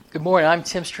Good morning. I'm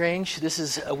Tim Strange. This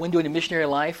is A Window into Missionary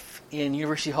Life in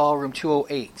University Hall, room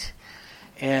 208.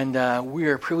 And we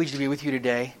are privileged to be with you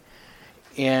today.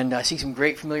 And I see some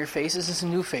great familiar faces and some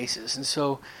new faces. And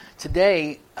so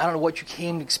today, I don't know what you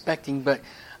came expecting, but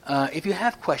if you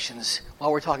have questions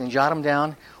while we're talking, jot them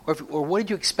down. Or what did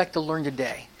you expect to learn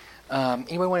today?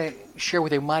 Anybody want to share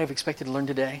what they might have expected to learn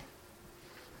today?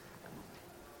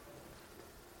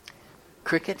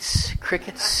 Crickets,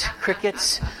 crickets,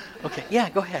 crickets. Okay, yeah,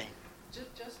 go ahead.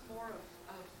 Just more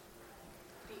of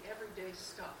the everyday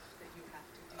stuff that you have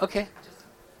to do. Okay. Just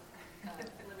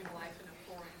living life in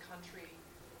a foreign country,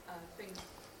 things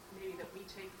maybe that we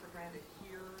take for granted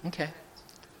here Okay. that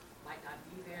might not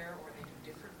be there or they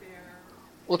do different there.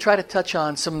 We'll try to touch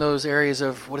on some of those areas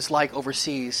of what it's like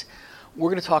overseas. We're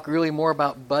going to talk really more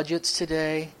about budgets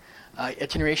today,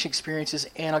 itineration experiences,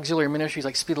 and auxiliary ministries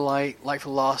like Speed of Light, Light for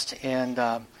the Lost,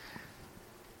 and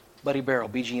Buddy Barrel,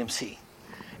 BGMC.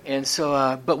 And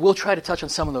so, but we'll try to touch on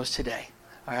some of those today.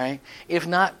 All right. If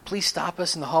not, please stop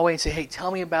us in the hallway and say, "Hey,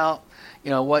 tell me about,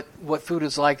 what food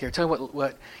is like there. Tell me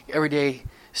what everyday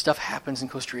stuff happens in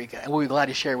Costa Rica," and we'll be glad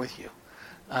to share with you.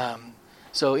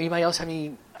 So, anybody else have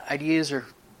any ideas or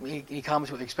any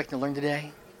comments what they're expecting to learn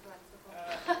today?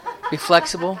 Be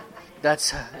flexible.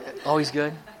 That's always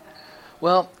good.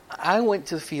 Well, I went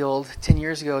to the field 10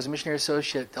 years ago as a missionary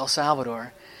associate to El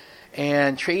Salvador.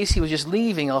 And Tracy was just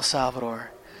leaving El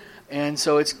Salvador. And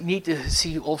so it's neat to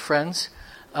see old friends.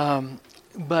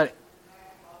 But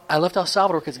I left El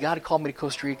Salvador because God had called me to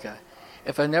Costa Rica.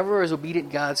 If I never was obedient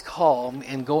to God's call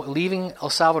and leaving El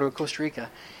Salvador to Costa Rica,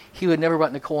 He would never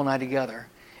brought Nicole and I together.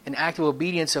 An act of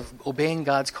obedience of obeying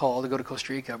God's call to go to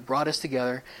Costa Rica brought us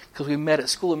together because we met at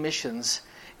School of Missions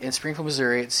in Springfield,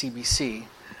 Missouri at CBC.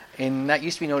 And that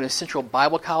used to be known as Central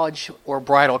Bible College or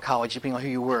Bridal College, depending on who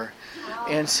you were.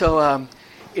 And so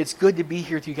it's good to be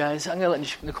here with you guys. I'm going to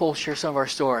let Nicole share some of our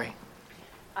story.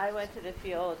 I went to the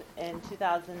field in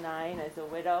 2009 as a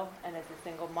widow and as a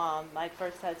single mom. My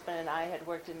first husband and I had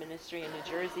worked in ministry in New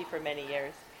Jersey for many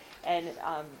years. And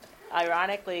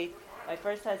ironically, my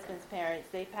first husband's parents,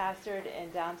 they pastored in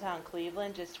downtown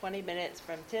Cleveland, just 20 minutes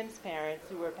from Tim's parents,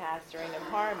 who were pastoring in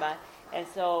Parma. And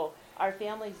so our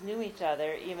families knew each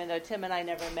other, even though Tim and I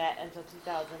never met until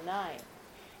 2009.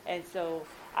 And so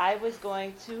I was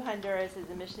going to Honduras as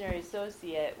a missionary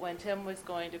associate when Tim was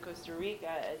going to Costa Rica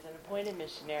as an appointed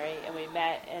missionary, and we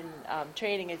met in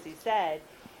training, as he said.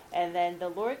 And then the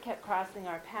Lord kept crossing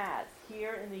our paths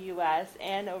here in the U.S.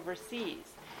 and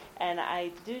overseas. And I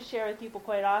do share with people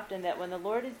quite often that when the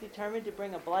Lord is determined to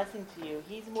bring a blessing to you,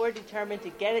 He's more determined to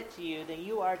get it to you than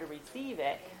you are to receive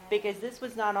it, because this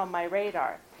was not on my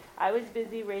radar. I was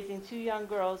busy raising two young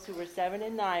girls who were 7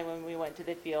 and 9 when we went to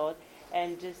the field,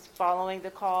 and just following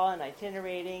the call and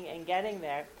itinerating and getting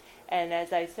there. And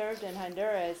as I served in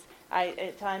Honduras,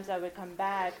 at times I would come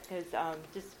back because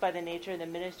just by the nature of the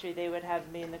ministry, they would have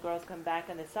me and the girls come back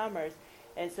in the summers.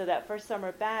 And so that first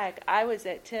summer back, I was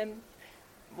at Tim.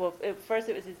 Well, first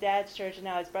it was his dad's church, and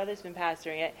now his brother's been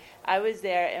pastoring it. I was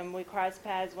there, and we crossed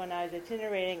paths when I was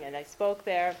itinerating, and I spoke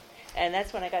there, and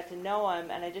that's when I got to know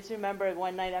him. And I just remember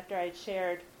one night after I'd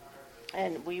shared,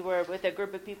 and we were with a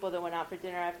group of people that went out for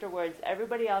dinner afterwards.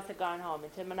 Everybody else had gone home,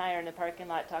 and Tim and I are in the parking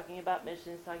lot talking about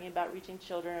missions, talking about reaching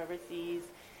children overseas,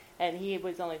 and he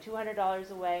was only $200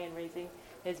 away and raising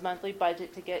his monthly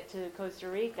budget to get to Costa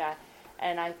Rica.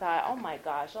 And I thought, oh my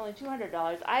gosh, only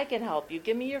 $200. I can help you.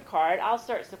 Give me your card. I'll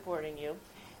start supporting you.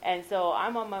 And so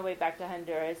I'm on my way back to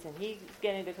Honduras, and he's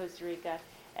getting to Costa Rica.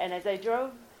 And as I drove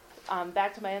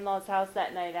back to my in-laws' house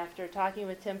that night after talking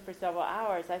with Tim for several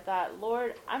hours, I thought,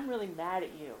 Lord, I'm really mad at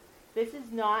you. This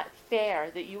is not fair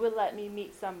that you would let me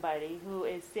meet somebody who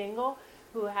is single,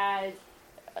 who has,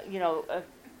 an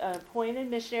appointed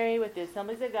missionary with the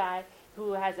Assemblies of God,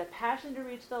 who has a passion to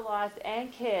reach the lost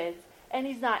and kids, and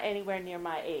he's not anywhere near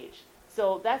my age.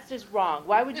 So that's just wrong.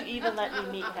 Why would you even let me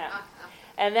meet him?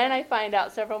 And then I find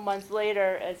out several months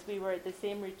later, as we were at the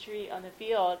same retreat on the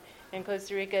field in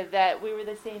Costa Rica, that we were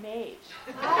the same age.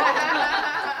 And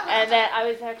that I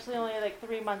was actually only like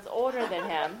 3 months older than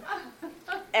him.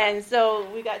 And so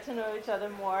we got to know each other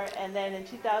more. And then in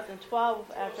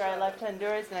 2012, after I left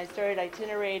Honduras and I started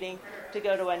itinerating to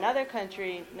go to another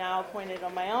country, now appointed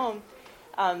on my own,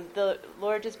 the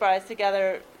Lord just brought us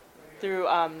together through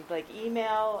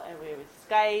email, and we would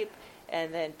Skype,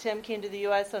 and then Tim came to the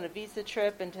U.S. on a visa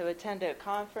trip and to attend a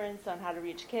conference on how to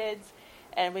reach kids,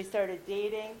 and we started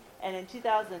dating. And in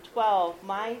 2012,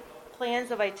 my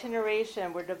plans of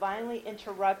itineration were divinely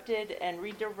interrupted and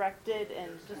redirected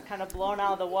and just kind of blown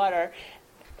out of the water.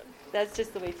 That's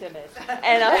just the way Tim is.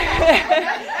 And,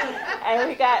 and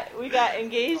we got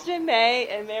engaged in May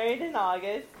and married in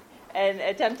August. and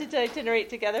attempted to itinerate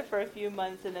together for a few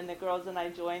months, and then the girls and I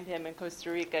joined him in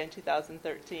Costa Rica in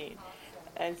 2013.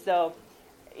 And so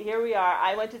here we are.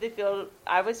 I went to the field,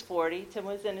 I was 40, Tim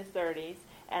was in his 30s,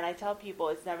 and I tell people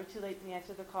it's never too late to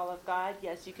answer the call of God.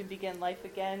 Yes, you can begin life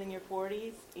again in your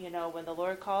 40s. When the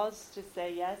Lord calls, just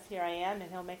say, yes, here I am, and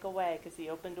he'll make a way, because he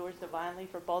opened doors divinely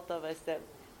for both of us that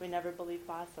we never believed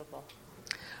possible.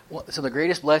 Well, so the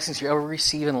greatest blessings you ever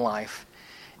receive in life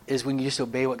is when you just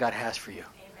obey what God has for you.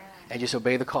 Amen. And just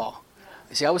obey the call.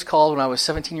 You see, I was called when I was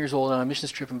 17 years old on a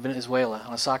missions trip in Venezuela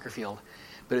on a soccer field.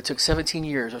 But it took 17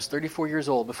 years. I was 34 years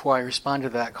old before I responded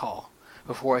to that call.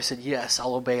 Before I said, yes,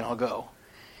 I'll obey and I'll go.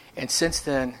 And since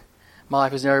then, my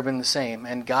life has never been the same.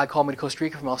 And God called me to Costa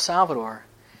Rica from El Salvador.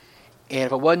 And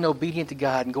if I wasn't obedient to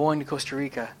God and going to Costa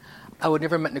Rica, I would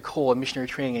never have met Nicole in missionary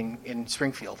training in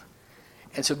Springfield.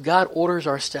 And so God orders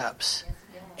our steps.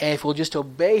 And if we'll just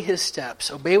obey his steps,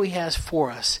 obey what he has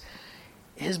for us,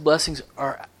 his blessings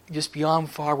are just beyond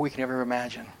far what we can ever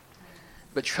imagine.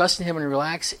 But trust in him and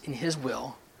relax in his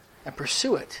will and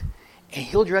pursue it, and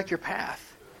he'll direct your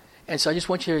path. And so I just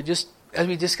want you to just, as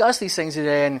we discuss these things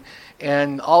today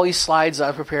and all these slides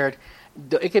I've prepared,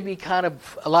 it could be kind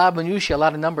of a lot of minutiae, a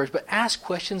lot of numbers, but ask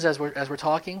questions as we're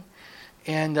talking,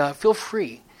 and feel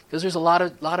free, because there's a lot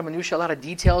of minutiae, a lot of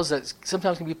details that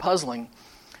sometimes can be puzzling.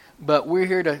 But we're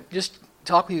here to just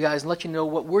talk with you guys and let you know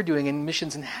what we're doing in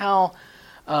missions and how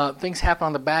things happen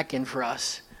on the back end for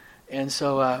us. And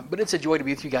so, but it's a joy to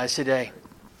be with you guys today.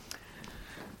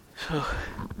 So,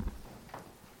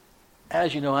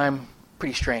 as you know, I'm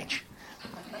pretty strange.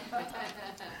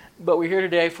 But we're here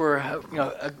today for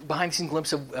a behind-the-scenes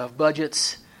glimpse of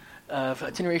budgets, of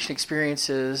itineration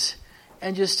experiences,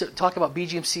 and just to talk about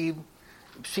BGMC,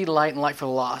 Speed of Light, and Light for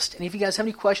the Lost. And if you guys have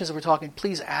any questions as we're talking,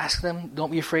 please ask them.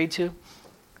 Don't be afraid to.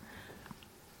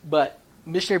 But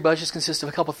missionary budgets consist of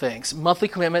a couple things: monthly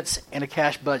commitments and a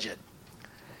cash budget.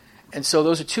 And so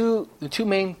those are the two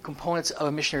main components of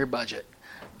a missionary budget.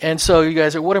 And so you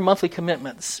guys are, what are monthly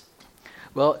commitments?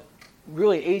 Well,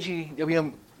 really,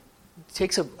 AGWM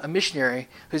takes a missionary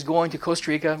who's going to Costa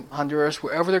Rica, Honduras,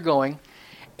 wherever they're going,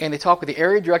 and they talk with the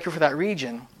area director for that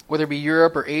region, whether it be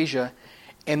Europe or Asia,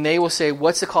 and they will say,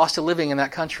 what's the cost of living in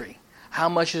that country? How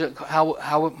much is it?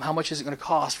 How much is it going to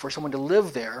cost for someone to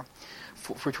live there,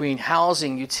 between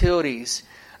housing, utilities,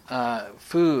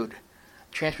 food,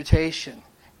 transportation?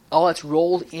 All that's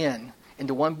rolled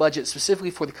into one budget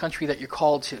specifically for the country that you're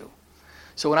called to.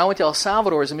 So when I went to El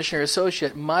Salvador as a missionary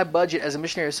associate, my budget as a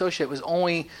missionary associate was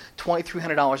only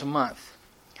 $2,300 a month.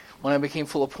 When I became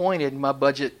full appointed, my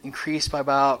budget increased by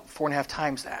about 4.5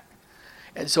 times that.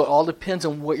 And so it all depends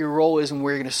on what your role is and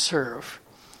where you're going to serve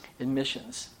in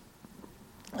missions.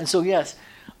 And so yes,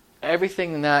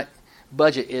 everything in that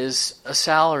budget is a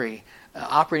salary,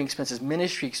 operating expenses,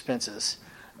 ministry expenses,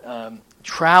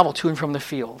 travel to and from the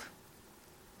field.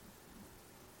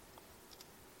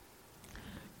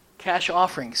 Cash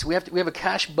offerings. We have a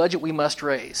cash budget we must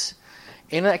raise.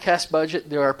 In that cash budget,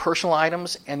 there are personal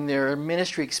items and there are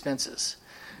ministry expenses.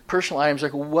 Personal items,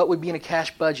 like what would be in a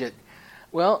cash budget?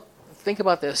 Well, think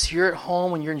about this. You're at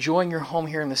home and you're enjoying your home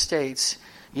here in the States.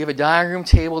 You have a dining room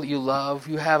table that you love.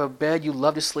 You have a bed you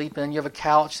love to sleep in. You have a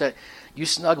couch that you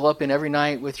snuggle up in every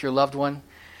night with your loved one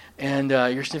and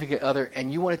your significant other,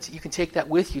 and you can take that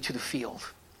with you to the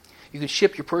field. You can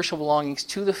ship your personal belongings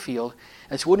to the field.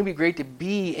 And so wouldn't it be great to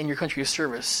be in your country of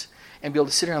service and be able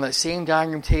to sit around that same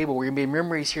dining room table where you made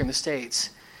memories here in the States,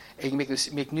 and you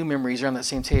can make new memories around that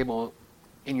same table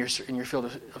in your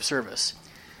field of service.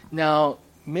 Now,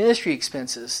 ministry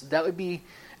expenses, that would be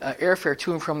airfare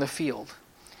to and from the field.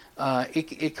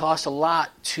 It costs a lot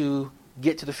to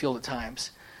get to the field at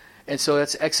times. And so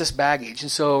that's excess baggage.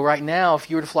 And so right now, if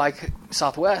you were to fly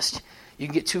Southwest, you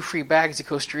can get 2 free bags to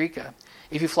Costa Rica.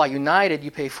 If you fly United,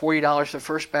 you pay $40 for the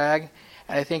first bag,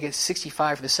 and I think it's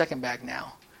 $65 for the second bag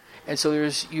now. And so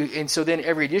then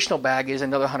every additional bag is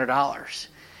another $100.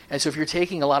 And so if you're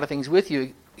taking a lot of things with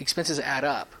you, expenses add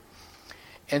up.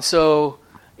 And so,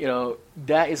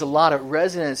 that is a lot of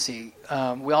residency.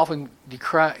 We often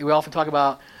talk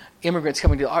about immigrants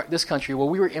coming to this country. Well,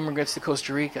 we were immigrants to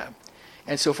Costa Rica.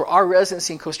 And so for our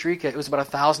residency in Costa Rica, it was about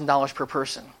 $1,000 per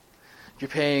person. You're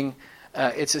paying,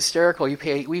 it's hysterical.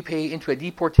 We pay into a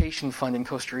deportation fund in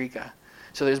Costa Rica.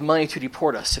 So there's money to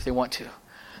deport us if they want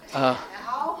to.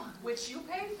 Which you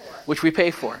pay for. Which we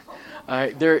pay for.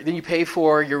 Then you pay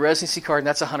for your residency card, and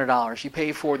that's $100. You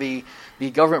pay for the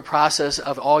government process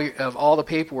of all the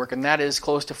paperwork, and that is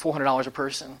close to $400 a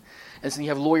person. And so you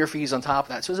have lawyer fees on top of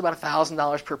that. So it's about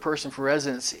 $1,000 per person for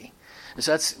residency. And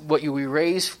so that's what we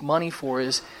raise money for,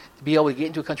 is to be able to get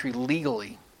into a country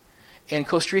legally. In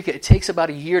Costa Rica, it takes about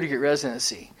a year to get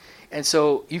residency. And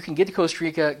so you can get to Costa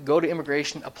Rica, go to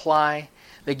immigration, apply.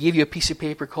 They give you a piece of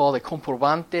paper called a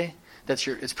comprobante.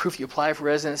 It's proof you apply for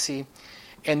residency.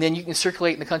 And then you can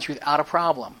circulate in the country without a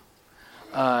problem.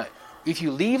 If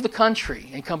you leave the country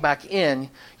and come back in,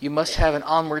 you must have an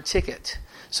onward ticket.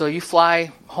 So you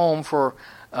fly home for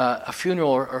a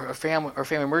funeral or a family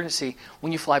emergency.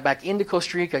 When you fly back into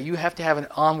Costa Rica, you have to have an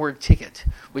onward ticket,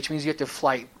 which means you have to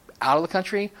fly out of the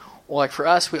country. Or like for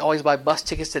us, we always buy bus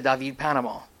tickets to David,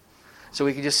 Panama. So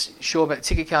we can just show up at the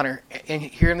ticket counter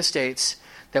here in the States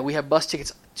that we have bus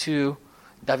tickets to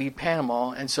David,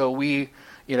 Panama. And so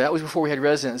that was before we had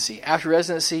residency. After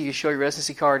residency, you show your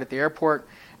residency card at the airport,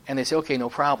 and they say, okay, no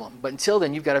problem. But until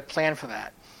then, you've got to plan for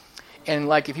that. And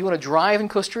like if you want to drive in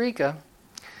Costa Rica,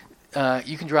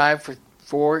 you can drive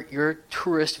for your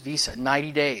tourist visa,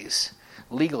 90 days,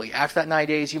 legally. After that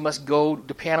 90 days, you must go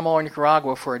to Panama or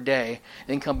Nicaragua for a day, and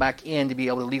then come back in to be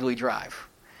able to legally drive.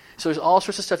 So there's all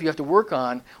sorts of stuff you have to work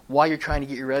on while you're trying to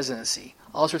get your residency.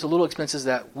 All sorts of little expenses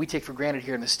that we take for granted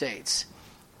here in the States.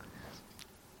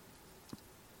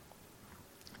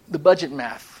 The budget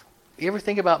math. You ever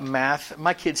think about math?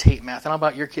 My kids hate math. I don't know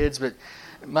about your kids, but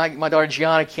my daughter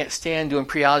Gianna can't stand doing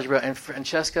pre-algebra. And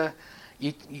Francesca,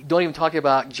 you don't even talk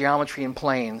about geometry and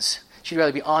planes. She'd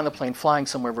rather be on the plane flying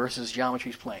somewhere versus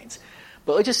geometry's planes.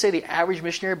 But let's just say the average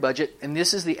missionary budget, and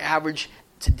this is the average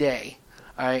today,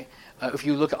 all right? If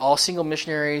you look at all single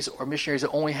missionaries or missionaries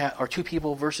that only have, or 2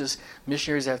 people versus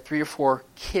missionaries that have 3 or 4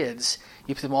 kids,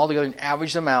 you put them all together and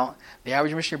average them out. The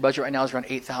average missionary budget right now is around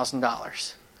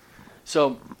 $8,000.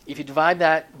 So if you divide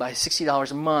that by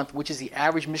 $60 a month, which is the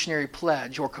average missionary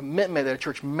pledge or commitment that a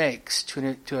church makes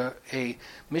to a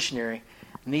missionary,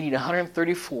 they need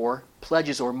 134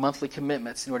 pledges or monthly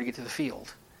commitments in order to get to the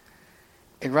field.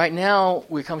 And right now,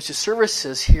 when it comes to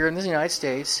services here in the United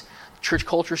States, church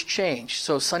culture's changed.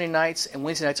 So Sunday nights and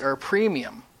Wednesday nights are a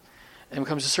premium when it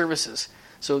comes to services.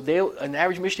 So an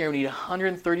average missionary would need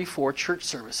 134 church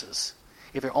services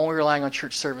if they're only relying on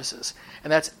church services.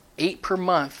 And that's 8 per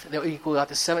month. That would equal out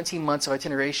to 17 months of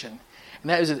itineration. And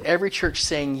that is with every church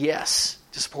saying yes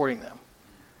to supporting them.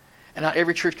 And not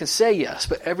every church can say yes,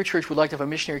 but every church would like to have a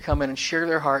missionary come in and share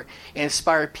their heart and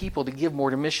inspire people to give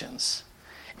more to missions.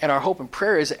 And our hope and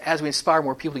prayer is that as we inspire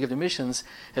more people to give to missions,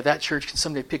 that church can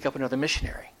someday pick up another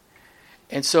missionary.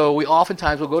 And so we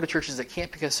oftentimes will go to churches that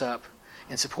can't pick us up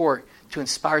and support to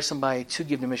inspire somebody to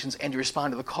give to missions and to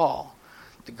respond to the call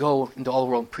to go into all the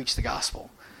world and preach the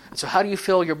gospel. And so how do you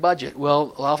fill your budget?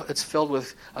 Well, it's filled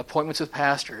with appointments with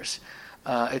pastors.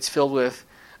 It's filled with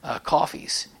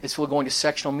coffees. It's filled with going to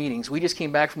sectional meetings. We just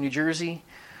came back from New Jersey.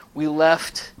 We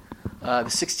left the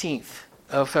 16th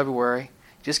of February.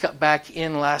 Just got back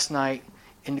in last night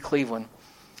into Cleveland.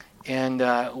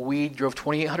 And we drove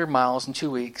 2,800 miles in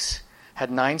 2 weeks, had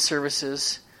 9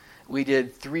 services. We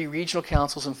did 3 regional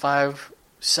councils and 5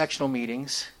 sectional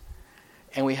meetings.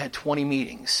 And we had 20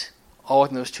 meetings, all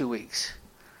within those 2 weeks.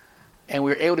 And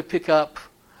we were able to pick up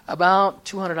about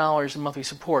 $200 in monthly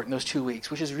support in those 2 weeks,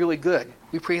 which is really good.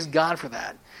 We praise God for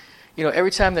that. You know,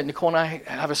 every time that Nicole and I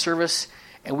have a service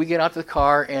and we get out to the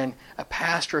car and a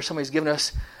pastor or somebody's given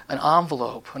us an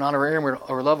envelope, an honorarium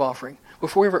or a love offering,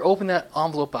 before we ever open that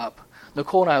envelope up,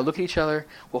 Nicole and I look at each other,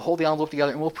 we'll hold the envelope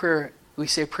together, and we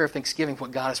say a prayer of thanksgiving for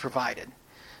what God has provided.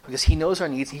 Because He knows our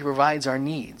needs and He provides our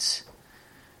needs.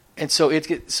 And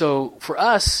so for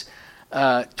us,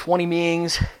 20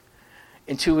 meetings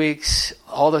in 2 weeks,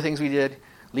 all the things we did,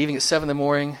 leaving at 7 in the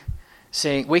morning,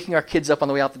 waking our kids up on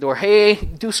the way out the door, hey,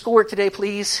 do schoolwork today,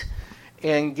 please.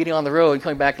 And getting on the road and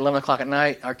coming back at 11 o'clock at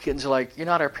night, our kids are like, you're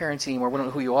not our parents anymore, we don't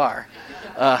know who you are.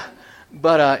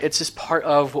 But it's just part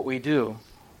of what we do.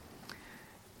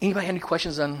 Anybody have any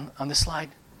questions on this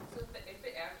slide? So if it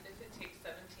takes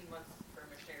 17 months for a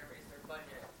missionary to raise their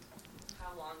budget,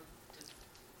 how long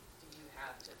do you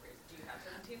have to raise it? Do you have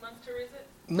 17 months to raise it?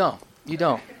 No, you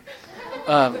don't.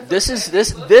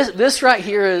 This right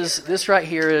here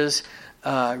is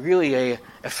really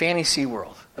a fantasy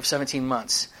world of 17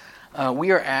 months.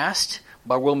 We are asked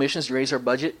by World Missions to raise our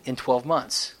budget in 12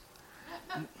 months.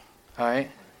 All right?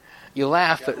 You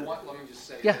laugh, but... Let me just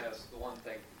say this, the one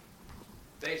thing.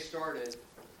 They started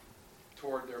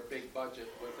toward their big budget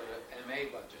with an MA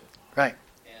budget. Right.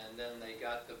 And then they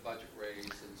got the budget raised.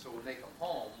 And so when they come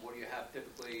home, what do you have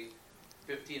typically?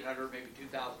 $1,500, maybe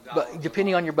 $2,000. But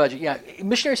depending on your budget, yeah.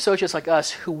 Missionary associates like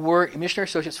us who were missionary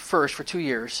associates first for 2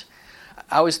 years,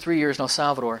 I was 3 years in El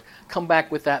Salvador, come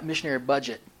back with that missionary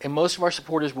budget. And most of our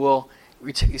supporters will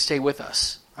stay with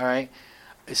us, all right?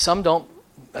 Some don't,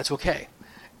 that's okay.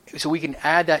 So we can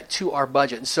add that to our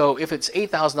budget. So if it's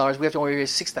 $8,000, we have to only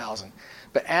raise $6,000.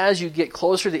 But as you get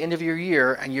closer to the end of your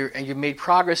year and you've made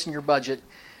progress in your budget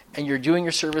and you're doing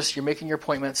your service, you're making your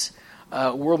appointments,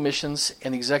 World Missions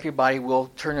and the executive body will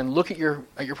turn and look at your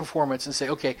performance and say,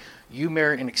 okay, you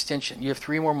merit an extension. You have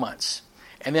 3 more months.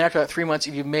 And then after that 3 months,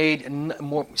 if you've made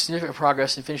more significant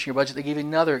progress in finishing your budget, they give you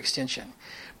another extension.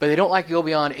 But they don't like to go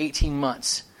beyond 18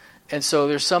 months. And so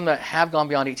there's some that have gone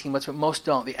beyond 18 months, but most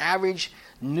don't. The average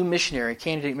new missionary,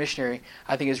 candidate missionary,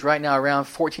 I think is right now around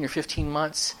 14 or 15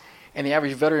 months. And the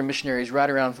average veteran missionary is right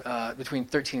around between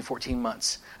 13 and 14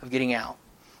 months of getting out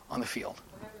on the field.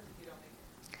 What happens if you don't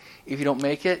make it? If you don't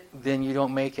make it, then you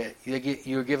don't make it.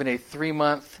 You're given a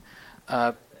 3-month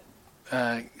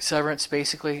severance,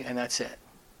 basically, and that's it.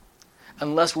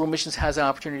 Unless World Missions has an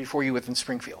opportunity for you within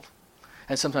Springfield.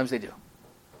 And sometimes they do.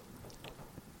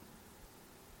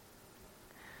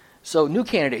 So new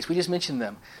candidates, we just mentioned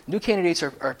them. New candidates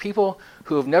are people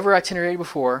who have never itinerated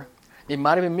before. They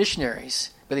might have been missionaries,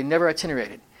 but they never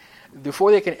itinerated. Before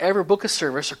they can ever book a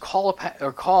service or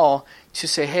call to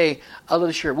say, hey, I'd love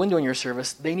to share a window in your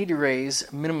service, they need to raise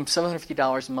a minimum of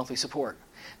 $750 in monthly support.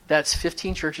 That's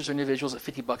 15 churches or individuals at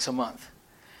 $50 a month.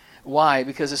 Why?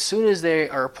 Because as soon as they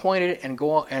are appointed and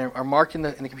go and are marked in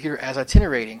the computer as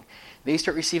itinerating, they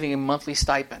start receiving a monthly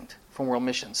stipend from World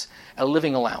Missions, a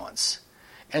living allowance.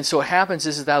 And so what happens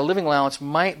is that living allowance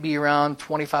might be around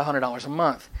 $2,500 a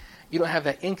month. You don't have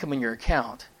that income in your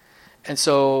account. And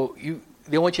so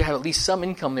they want you to have at least some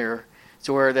income there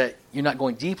to where that you're not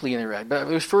going deeply in the red. But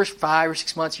those first 5 or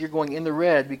 6 months, you're going in the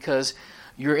red because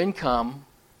your income,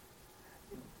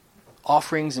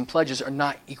 offerings and pledges are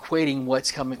not equating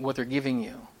what's coming, what they're giving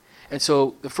you. And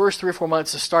so the first 3 or 4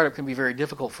 months of startup can be very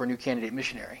difficult for a new candidate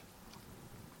missionary.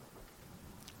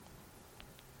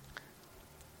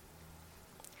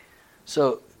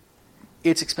 So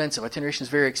it's expensive. Itineration is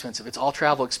very expensive. It's all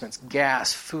travel expense,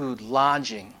 gas, food,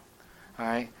 lodging. All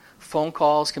right, phone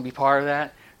calls can be part of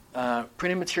that.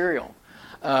 Printed material.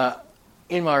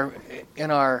 In my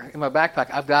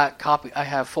backpack, I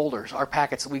have folders, our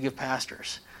packets that we give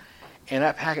pastors, and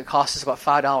that packet costs us about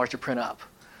 $5 to print up.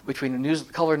 Between the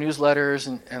color newsletters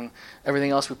and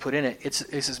everything else we put in it, it's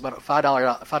about a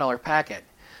 $5 packet.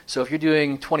 So if you're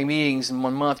doing 20 meetings in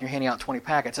 1 month, you're handing out 20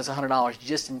 packets. That's $100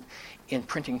 just in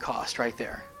printing cost right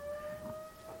there.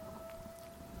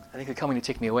 I think they're coming to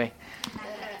take me away.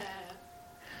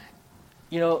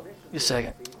 Just a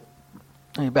second.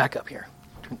 Let me back up here.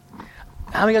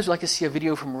 How many of you guys would like to see a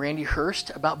video from Randy Hurst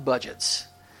about budgets?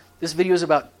 This video is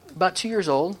about 2 years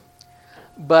old,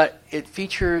 but it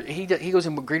features he goes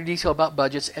in greater detail about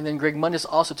budgets, and then Greg Mundis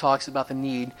also talks about the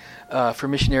need for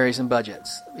missionaries and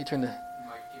budgets. Let me turn the. You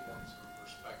might give them some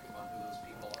perspective on who those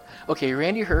people are. Okay,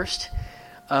 Randy Hurst.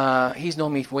 He's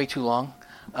known me way too long.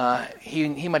 He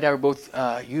and my dad were both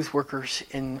youth workers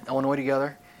in Illinois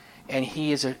together, and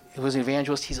he was an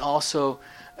evangelist. He's also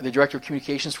the director of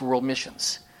communications for World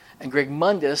Missions. And Greg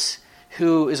Mundis,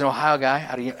 who is an Ohio guy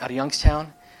out of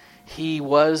Youngstown, he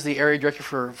was the area director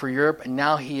for Europe, and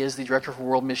now he is the director for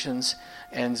World Missions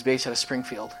and is based out of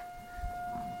Springfield.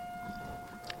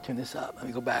 Turn this up. Let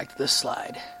me go back to this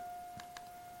slide.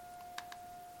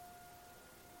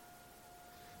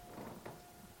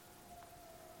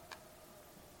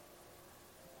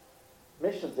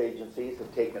 Missions agencies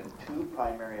have taken 2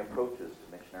 primary approaches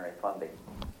to missionary funding.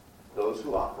 Those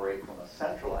who operate from a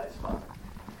centralized fund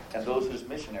and those whose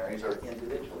missionaries are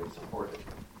individually supported.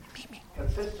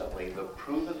 Consistently, the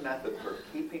proven method for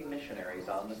keeping missionaries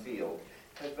on the field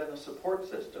has been the support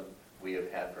system we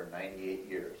have had for 98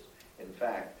 years. In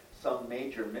fact, some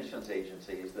major missions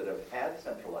agencies that have had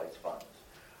centralized funds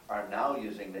are now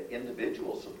using the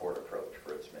individual support approach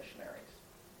for its missionaries.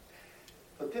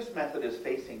 But this method is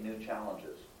facing new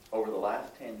challenges. Over the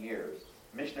last 10 years,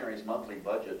 missionaries' monthly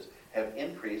budgets have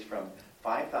increased from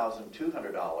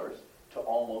 $5,200 to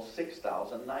almost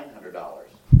 $6,900.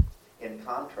 In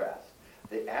contrast,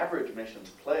 the average missions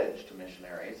pledge to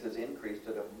missionaries has increased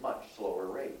at a much slower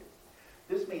rate.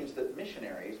 This means that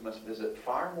missionaries must visit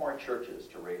far more churches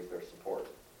to raise their support.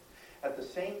 At the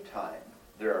same time,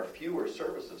 there are fewer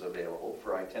services available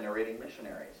for itinerating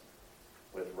missionaries.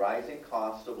 With rising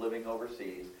costs of living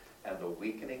overseas and the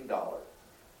weakening dollar,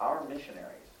 our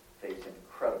missionaries face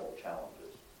incredible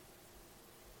challenges.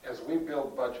 As we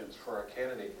build budgets for our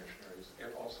candidate missionaries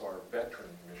and also our veteran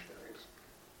missionaries,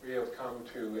 we have come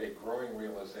to a growing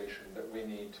realization that we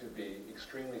need to be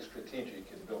extremely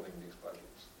strategic in building these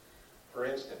budgets. For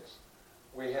instance,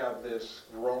 we have this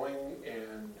growing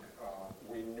and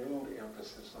renewed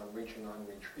emphasis on reaching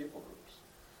unreached people groups.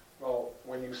 Well,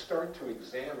 when you start to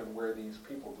examine where these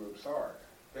people groups are,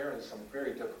 they're in some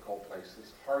very difficult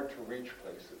places, hard to reach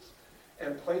places.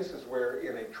 and places where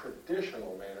in a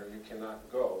traditional manner you cannot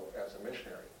go as a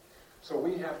missionary. So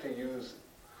we have to use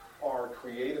our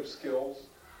creative skills,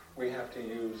 we have to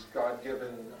use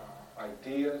God-given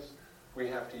ideas, we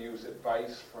have to use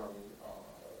advice from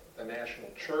the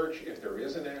national church, if there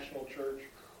is a national church,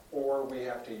 or we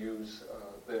have to use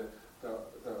the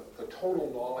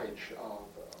total knowledge of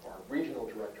our regional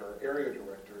director, our area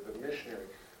director, the missionary,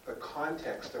 the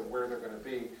context of where they're going to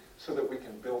be, so that we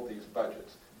can build these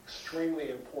budgets.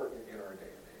 Extremely important in our day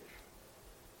and age.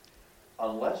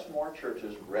 Unless more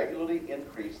churches regularly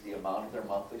increase the amount of their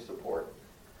monthly support,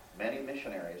 many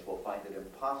missionaries will find it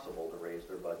impossible to raise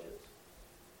their budgets.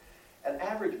 An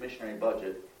average missionary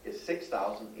budget is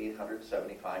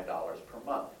 $6,875 per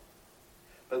month.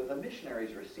 But the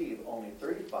missionaries receive only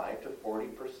 35 to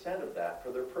 40% of that for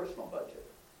their personal budget.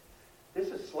 This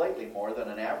is slightly more than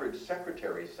an average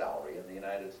secretary's salary in the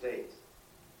United States.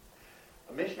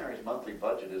 A missionary's monthly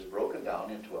budget is broken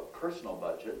down into a personal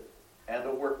budget and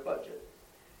a work budget.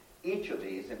 Each of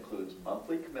these includes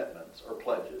monthly commitments or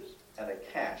pledges and a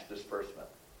cash disbursement.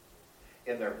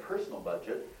 In their personal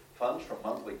budget, funds from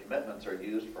monthly commitments are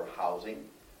used for housing,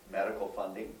 medical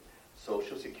funding,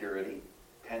 Social Security,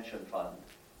 pension fund,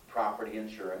 property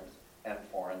insurance, and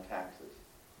foreign taxes.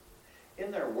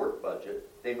 In their work budget,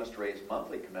 they must raise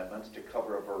monthly commitments to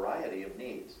cover a variety of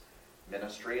needs: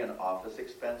 ministry and office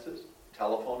expenses,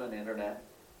 telephone and internet,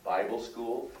 Bible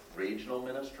school, regional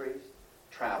ministries,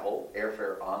 travel,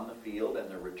 airfare on the field and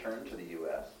their return to the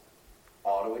U.S.,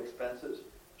 auto expenses,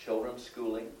 children's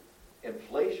schooling,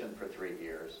 inflation for 3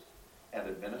 years, and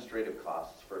administrative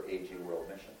costs for AG World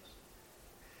Missions.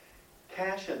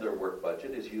 Cash in their work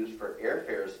budget is used for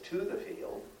airfares to the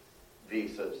field,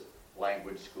 visas,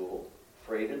 language school,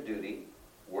 freight and duty,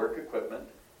 work equipment,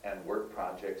 and work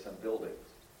projects and buildings.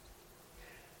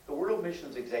 The World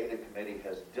Missions Executive Committee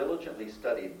has diligently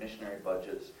studied missionary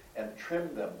budgets and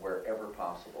trimmed them wherever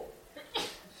possible.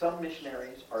 Some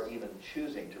missionaries are even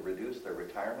choosing to reduce their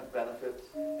retirement benefits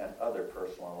and other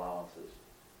personal allowances.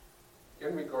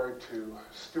 In regard to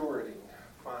stewarding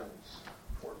funds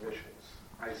for missions,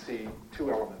 I see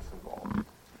two elements involved.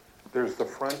 There's the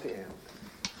front end,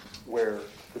 where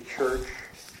the church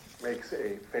makes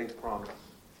a faith promise,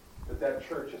 but that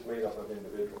church is made up of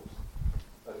individuals.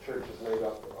 That church is made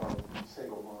up of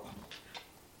single moms,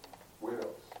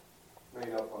 widows,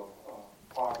 made up of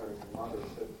fathers and mothers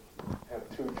that have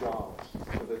 2 jobs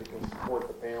so that they can support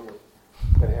the family,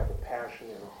 that have a passion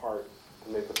and a heart to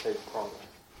make a faith promise.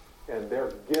 And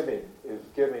their giving is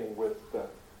giving with the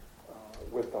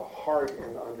heart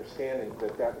and the understanding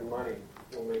that that money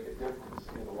will make a difference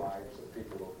in the lives of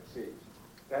people overseas.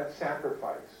 That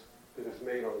sacrifice that is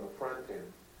made on the front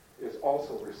end is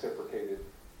also reciprocated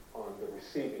on the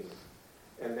receiving.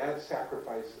 And that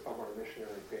sacrifice of our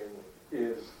missionary family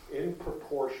is in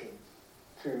proportion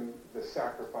to the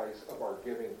sacrifice of our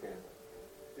giving family.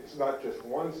 It's not just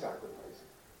one sacrificing,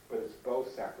 but it's both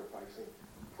sacrificing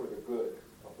for the good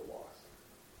of the lost.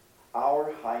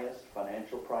 Our highest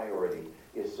financial priority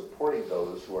is supporting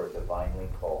those who are divinely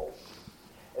called.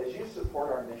 As you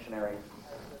support our missionaries,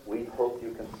 we hope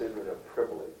you consider it a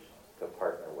privilege to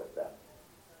partner with them.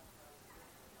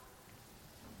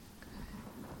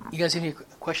 You guys have any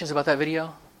questions about that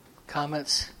video?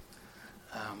 Comments?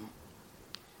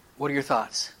 What are your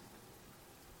thoughts?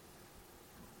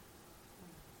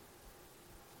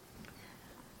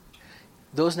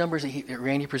 Those numbers that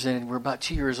Randy presented were about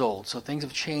 2 years old, so things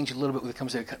have changed a little bit when it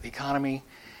comes to the economy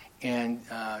and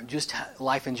just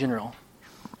life in general.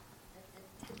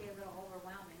 It can be a little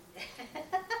overwhelming.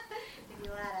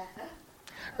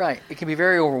 Right, it can be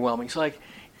very overwhelming. So like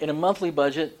in a monthly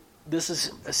budget, this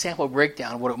is a sample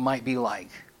breakdown of what it might be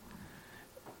like.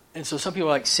 And so some people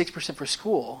are like 6% for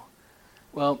school.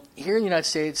 Well, here in the United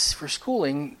States, for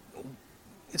schooling,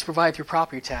 it's provided through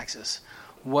property taxes.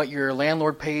 What your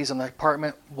landlord pays on the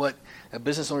apartment, what a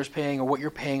business owner is paying, or what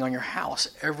you're paying on your house.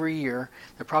 Every year,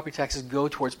 the property taxes go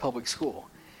towards public school.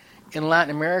 In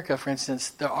Latin America, for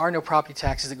instance, there are no property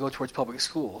taxes that go towards public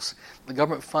schools. The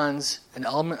government funds an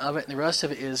element of it, and the rest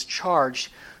of it is charged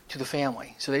to the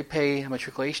family. So they pay a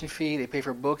matriculation fee, they pay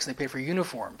for books, and they pay for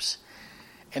uniforms.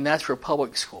 And that's for a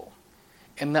public school.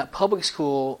 And that public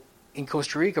school in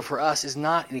Costa Rica, for us, is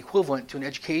not an equivalent to an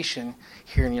education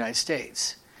here in the United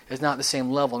States. It's not the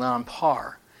same level, not on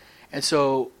par. And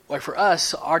so, like for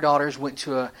us, our daughters went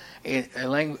to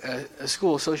a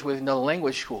school associated with another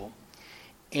language school.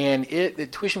 And the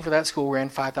tuition for that school ran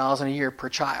 $5,000 a year per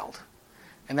child.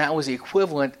 And that was the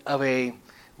equivalent of a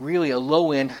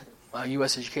low-end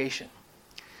U.S. education.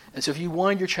 And so if you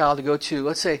wanted your child to go to,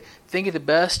 let's say, think of the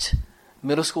best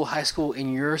middle school, high school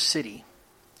in your city,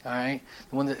 All right,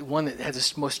 the one that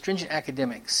has the most stringent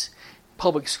academics,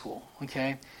 public school.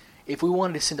 Okay, if we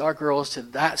wanted to send our girls to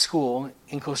that school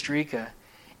in Costa Rica,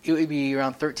 it would be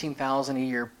around $13,000 a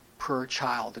year per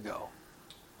child to go.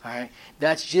 All right,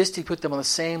 that's just to put them on the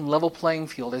same level playing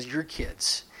field as your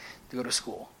kids to go to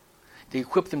school. To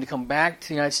equip them to come back to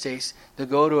the United States, to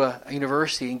go to a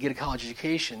university and get a college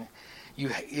education.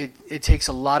 It takes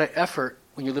a lot of effort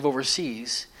when you live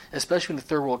overseas, especially in a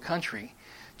third world country,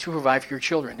 to provide for your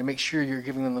children, to make sure you're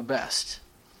giving them the best.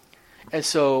 And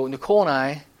so Nicole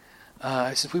and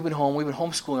I, since we've been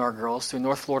homeschooling our girls through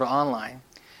North Florida Online,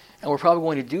 and we're probably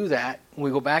going to do that when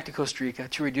we go back to Costa Rica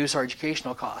to reduce our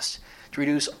educational costs, to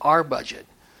reduce our budget.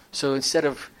 So instead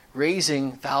of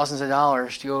raising thousands of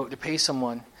dollars to pay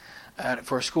someone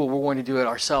for a school, we're going to do it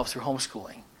ourselves through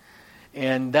homeschooling.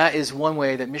 And that is one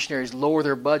way that missionaries lower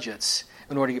their budgets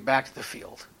in order to get back to the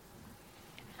field.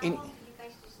 How long do you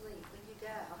guys usually, when you go,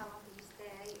 how long do you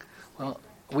stay? Well,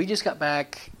 we just got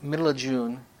back middle of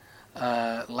June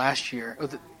last year,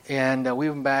 and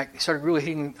we've been back, started really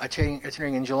hitting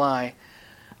itinerary in July.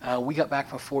 We got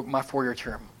back from my 4-year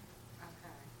term.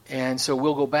 Okay. And so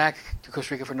we'll go back to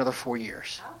Costa Rica for another 4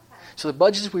 years. Okay. So the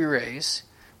budgets we raise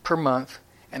per month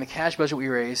and the cash budget we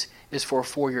raise is for a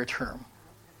 4-year term.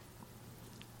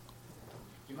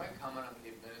 You might comment on the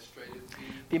administrative fee.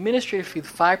 The administrative fee,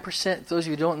 5%, those of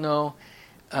you who don't know,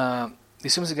 the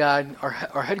Assemblies of God,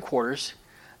 our headquarters,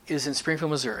 is in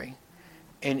Springfield, Missouri.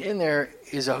 And in there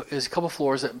is a couple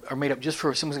floors that are made up just for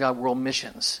Assemblies of God World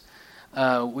Missions.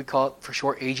 We call it for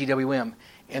short AGWM.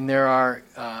 And there are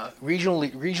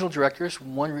regional directors.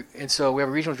 And so we have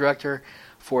a regional director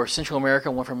for Central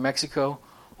America, one from Mexico.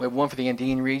 We have one for the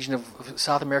Andean region of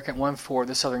South America, and one for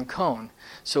the Southern Cone.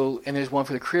 And there's one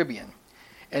for the Caribbean.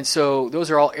 And so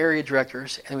those are all area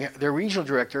directors. And we have their regional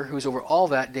director, who's over all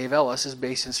that, Dave Ellis, is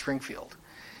based in Springfield.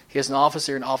 He has an office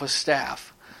there and office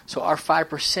staff. So our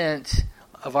 5%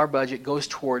 of our budget goes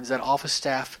towards that office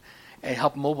staff and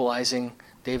help mobilizing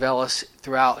Dave Ellis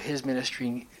throughout his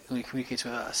ministry when he communicates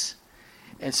with us.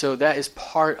 And so that is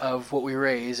part of what we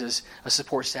raise as a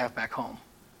support staff back home.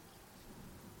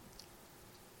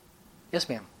 Yes,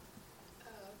 ma'am.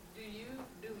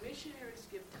 Do missionaries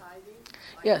give tithing?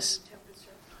 Yes.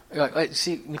 10%?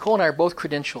 See, Nicole and I are both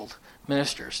credentialed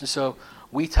ministers, and so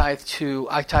I tithe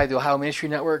the Ohio Ministry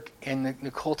Network, and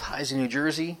Nicole tithes in New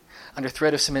Jersey under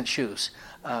threat of cement shoes.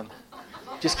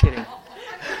 Just kidding.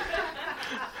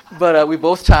 But we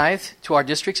both tithe to our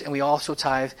districts, and we also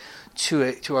tithe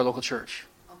to our local church.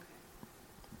 Okay.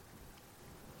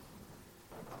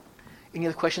 Any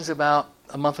other questions about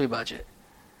a monthly budget?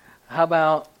 How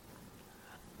about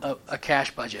a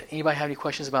cash budget? Anybody have any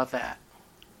questions about that?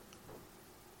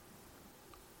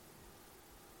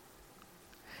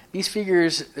 These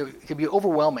figures can be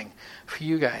overwhelming for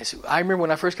you guys. I remember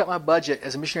when I first got my budget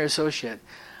as a missionary associate,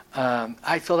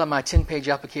 I filled out my 10-page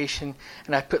application,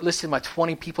 and I listed my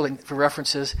 20 people for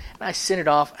references, and I sent it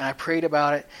off, and I prayed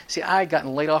about it. See, I had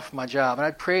gotten laid off from my job, and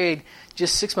I prayed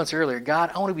just 6 months earlier,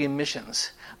 God, I want to be in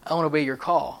missions. I want to obey your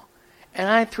call. And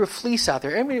I threw a fleece out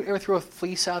there. Anybody ever throw a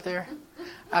fleece out there?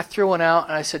 I threw one out,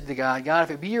 and I said to God,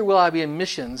 if it be your will I be in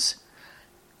missions,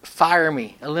 fire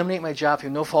me. Eliminate my job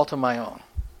through no fault of my own.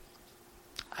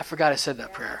 I forgot I said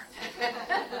that prayer.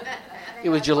 It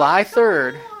was July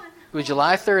 3rd.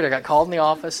 I got called in the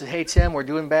office and said, hey, Tim, we're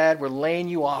doing bad. We're laying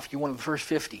you off. You're one of the first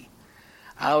 50.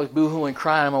 I was boo-hooing,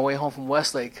 crying on my way home from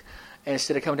Westlake. And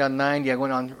instead of coming down 90, I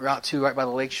went on Route 2 right by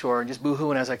the lake shore and just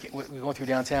boo-hooing as we were going through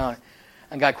downtown.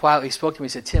 And God quietly spoke to me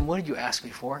and said, Tim, what did you ask me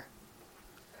for?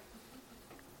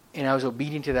 And I was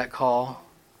obedient to that call.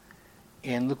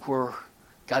 And look where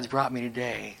God's brought me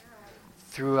today.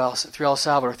 Through El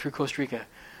Salvador, through Costa Rica.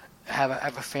 I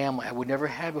have a family I would never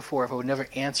have had before if I would never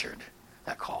answered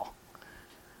that call.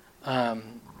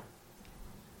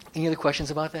 Any other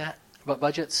questions about that? About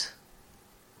budgets?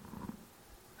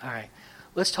 All right.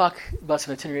 Let's talk about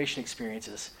some itineration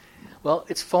experiences. Well,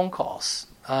 it's phone calls.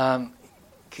 Can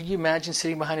you imagine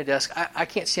sitting behind a desk? I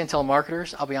can't stand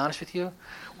telemarketers, I'll be honest with you.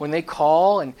 When they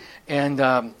call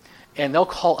and they'll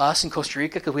call us in Costa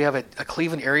Rica because we have a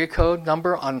Cleveland area code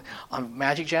number on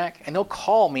Magic Jack, and they'll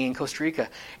call me in Costa Rica,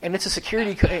 and it's a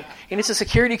security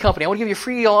company. I want to give you a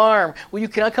free alarm.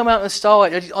 Can I come out and install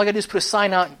it? All I got to do is put a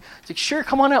sign out. It's like, sure,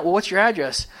 come on out. Well, what's your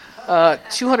address?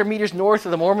 200 meters north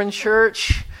of the Mormon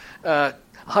Church,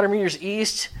 100 meters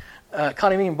east,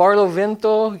 condominium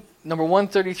Barlovento, number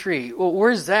 133. Well,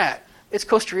 where's that? It's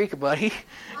Costa Rica, buddy.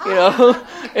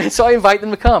 And so I invite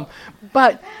them to come,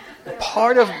 but.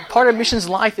 Part of missions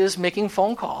life is making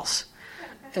phone calls.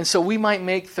 And so we might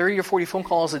make 30 or 40 phone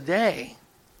calls a day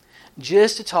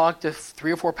just to talk to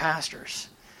 3 or 4 pastors,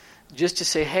 just to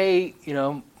say, hey,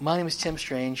 my name is Tim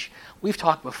Strange. We've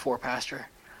talked before, Pastor.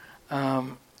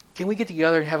 Can we get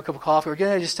together and have a cup of coffee? Or can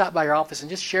I just stop by your office and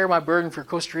just share my burden for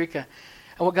Costa Rica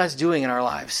and what God's doing in our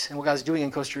lives and what God's doing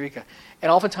in Costa Rica?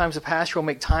 And oftentimes the pastor will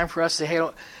make time for us, say, hey,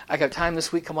 I got time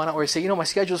this week, come on out. Or say, my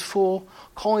schedule's full,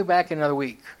 call me back in another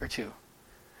week or two.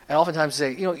 And oftentimes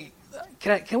say,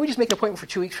 can we just make an appointment for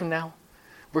 2 weeks from now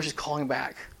versus calling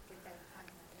back?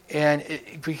 And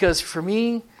because for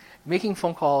me, making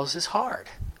phone calls is hard.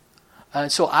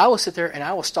 And so I will sit there and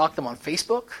I will stalk them on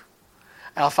Facebook.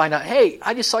 And I'll find out, hey,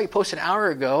 I just saw you post an hour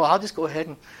ago. I'll just go ahead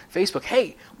and Facebook,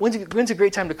 hey, when's a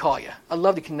great time to call you? I'd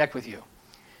love to connect with you.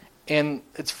 And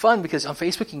it's fun because on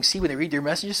Facebook you can see when they read their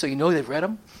messages, so you know they've read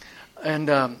them.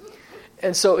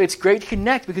 And so it's great to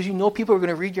connect because people are going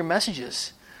to read your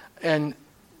messages. And,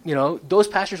 those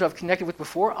pastors who I've connected with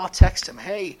before, I'll text them,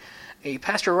 hey,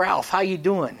 Pastor Ralph, how you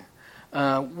doing?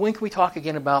 When can we talk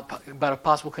again about a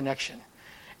possible connection?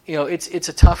 It's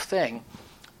a tough thing.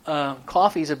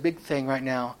 Coffee is a big thing right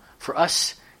now for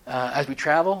us as we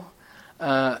travel,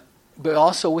 but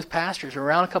also with pastors,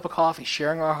 around a cup of coffee,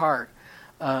 sharing our heart,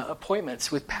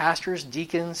 appointments with pastors,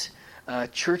 deacons,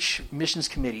 church missions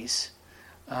committees,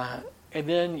 and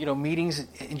then meetings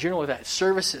in general with that,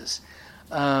 services.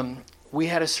 We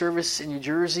had a service in New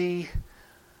Jersey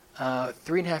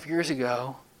 3.5 years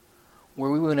ago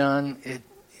where we went on,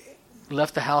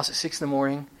 left the house at 6 in the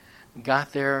morning,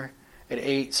 got there at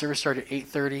 8. Service started at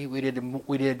 8:30.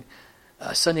 We did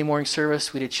Sunday morning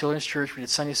service. We did children's church. We did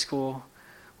Sunday school.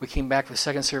 We came back for the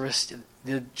second service.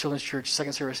 Did children's church.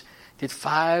 Second service. Did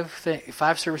five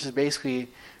services basically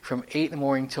from 8 in the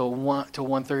morning till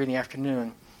 1:30 in the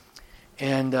afternoon,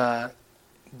 and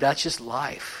that's just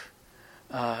life.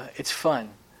 It's fun.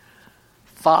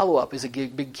 Follow up is a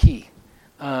big key.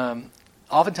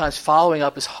 Oftentimes, following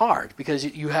up is hard because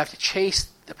you have to chase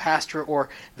the pastor or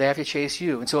they have to chase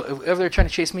you. And so if they're trying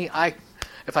to chase me,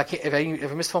 if I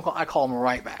miss a phone call, I call them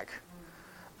right back.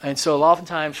 And so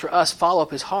oftentimes for us,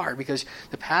 follow-up is hard because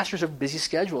the pastors have busy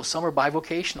schedules. Some are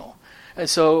bivocational. And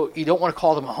so you don't want to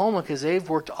call them at home because they've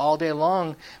worked all day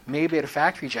long, maybe at a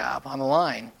factory job on the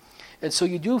line. And so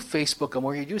you do Facebook them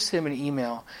or you do send them an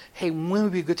email. Hey, when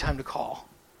would be a good time to call?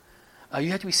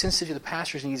 You have to be sensitive to the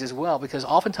pastor's needs as well because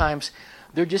oftentimes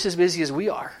they're just as busy as we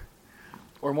are.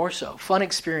 Or more so. Fun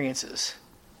experiences.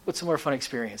 What's some more fun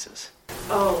experiences?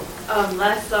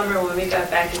 Last summer when we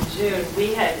got back in June,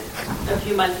 we had a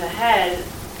few months ahead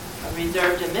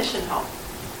reserved a mission home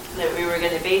that we were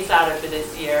going to base out of for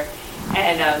this year.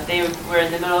 And they were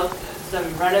in the middle of some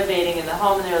renovating in the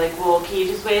home, and they were like, well, can you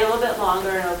just wait a little bit longer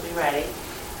and it'll be ready?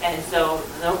 And so,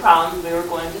 no problem. We were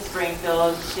going to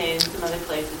Springfield, staying in some other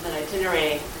places and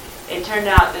itinerating. It turned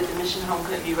out that the mission home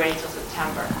couldn't be ready until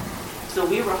September. So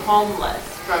we were homeless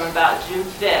from about June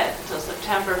 5th till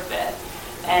September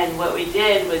 5th. And what we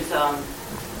did was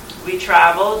we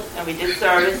traveled and we did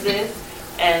services,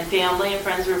 and family and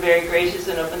friends were very gracious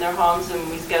and opened their homes, and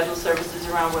we scheduled services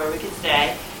around where we could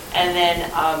stay. And then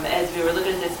as we were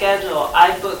looking at the schedule,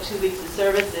 I booked 2 weeks of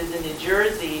services in New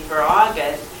Jersey for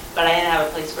August, but I didn't have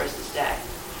a place for us to stay.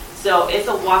 So it's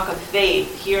a walk of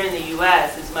faith here in the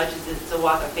U.S. as much as it's a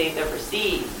walk of faith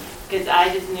overseas, because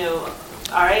I just knew,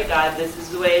 all right, God, this is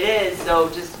the way it is, so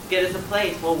just get us a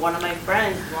place. Well, one of my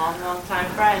friends, long time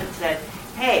friend, said,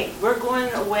 hey, we're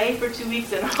going away for 2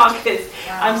 weeks in August.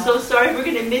 I'm so sorry, we're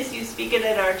going to miss you speaking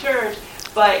at our church,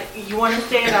 but you want to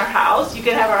stay in our house? You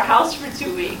can have our house for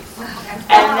 2 weeks.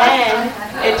 And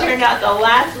then it turned out the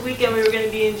last weekend we were going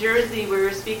to be in Jersey, we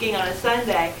were speaking on a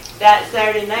Sunday. That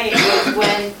Saturday night was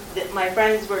when my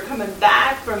friends were coming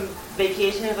back from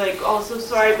vacation. They were like, oh, so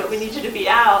sorry, but we need you to be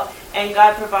out. And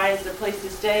God provided us a place to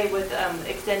stay with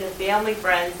extended family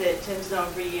friends that Tim's known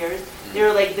for years. They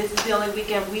were like, this is the only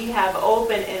weekend we have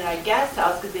open in our guest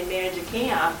house because they manage a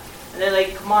camp. And they're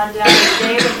like, come on down and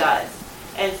stay with us.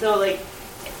 And so, like,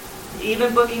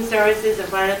 even booking services and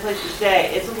finding a place to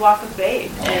stay, it's a walk of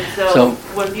faith. And so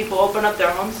when people open up their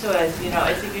homes to us,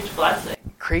 it's a huge blessing.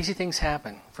 Crazy things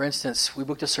happen. For instance, we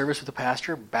booked a service with the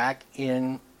pastor back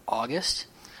in August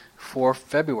for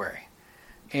February.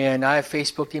 And I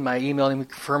Facebooked him, I emailed him, we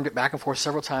confirmed it back and forth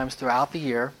several times throughout the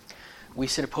year. We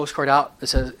sent a postcard out that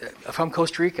says, from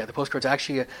Costa Rica. The postcard's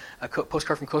actually a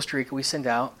postcard from Costa Rica we send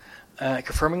out,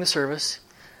 confirming the service.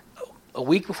 A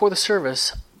week before the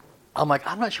service, I'm like,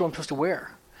 I'm not sure what I'm supposed to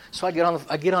wear. So I get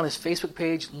on his Facebook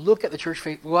page, look at the church,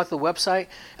 go out to the website,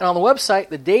 and on the website,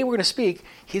 the day we're going to speak,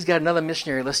 he's got another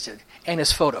missionary listed, and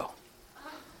his photo.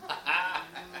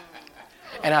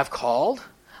 And I've called,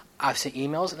 I've sent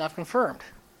emails, and I've confirmed.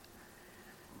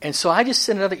 And so I just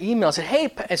sent another email and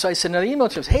said, and so I sent another email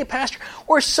to him, hey, Pastor,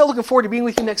 we're so looking forward to being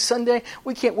with you next Sunday.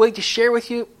 We can't wait to share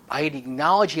with you. I had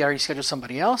acknowledged he already scheduled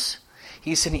somebody else.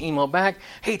 He sent an email back,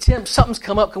 hey, Tim, something's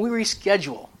come up. Can we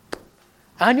reschedule?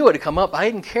 I knew it had come up. I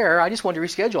didn't care. I just wanted to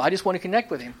reschedule. I just wanted to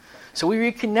connect with him. So we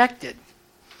reconnected.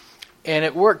 And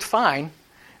it worked fine.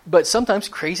 But sometimes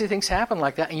crazy things happen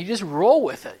like that, and you just roll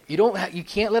with it. You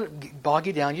can't let it bog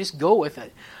you down. You just go with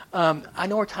it. I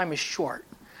know our time is short,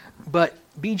 but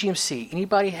BGMC.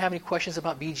 Anybody have any questions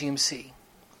about BGMC?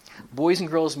 Boys and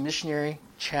Girls Missionary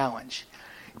Challenge.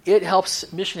 It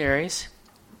helps missionaries,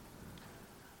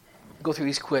 go through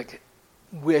these quick,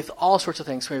 with all sorts of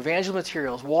things, from evangelical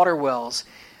materials, water wells,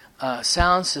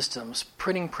 sound systems,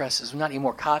 printing presses, not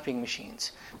anymore, copying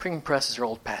machines. Printing presses are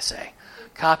old passé.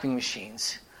 Copying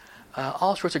machines,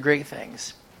 all sorts of great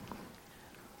things.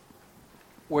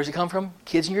 Where does it come from?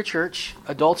 Kids in your church,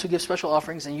 adults who give special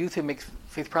offerings, and youth who make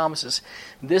faith promises.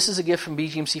 This is a gift from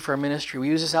BGMC for our ministry. We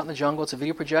use this out in the jungle. It's a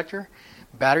video projector,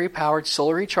 battery-powered,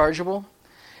 solar rechargeable,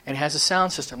 and has a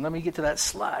sound system. Let me get to that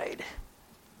slide.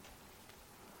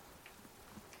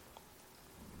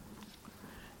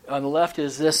 On the left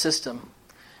is this system,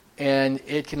 and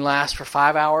it can last for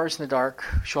 5 hours in the dark,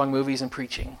 showing movies and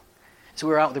preaching. So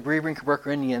we're out with the Bribri and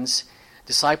Cabrera Indians,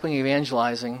 discipling and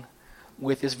evangelizing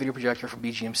with this video projector from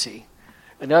BGMC.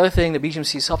 Another thing that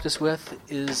BGMC has helped us with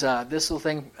is this little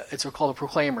thing. It's called a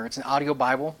Proclaimer. It's an audio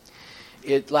Bible.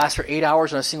 It lasts for 8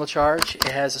 hours on a single charge. It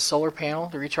has a solar panel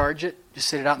to recharge it. Just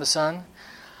sit it out in the sun.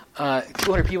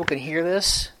 200 people can hear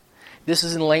this. This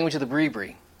is in the language of the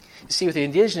Bribri. You see, with the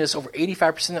indigenous, over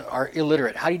 85% are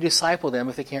illiterate. How do you disciple them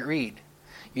if they can't read?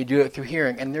 You do it through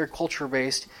hearing, and they're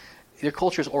culture-based. Their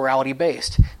culture is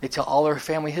orality-based. They tell all their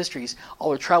family histories, all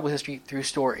their tribal history through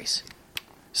stories.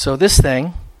 So this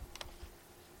thing...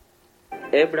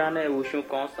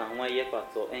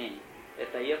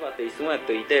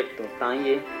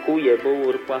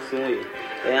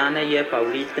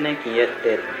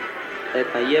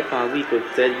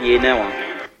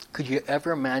 Could you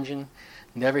ever imagine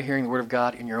never hearing the Word of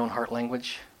God in your own heart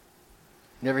language?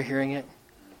 Never hearing it?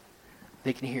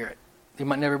 They can hear it. They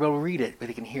might never be able to read it, but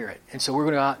they can hear it. And so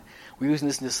we're using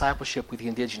this in discipleship with the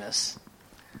indigenous.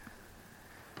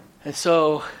 And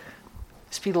so,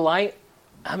 Speed of Light.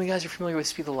 How many guys are familiar with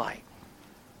Speed of Light?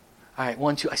 All right,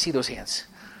 1, 2. I see those hands.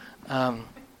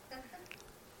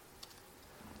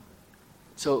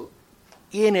 So,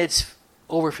 in its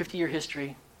over 50-year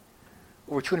history,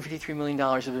 over $253 million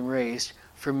have been raised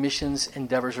for missions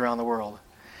endeavors around the world.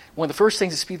 One of the first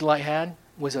things that Speed of Light had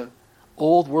was an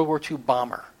old World War II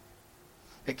bomber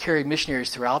that carried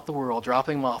missionaries throughout the world,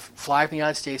 dropping them off, flying from the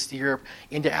United States to Europe,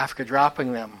 into Africa,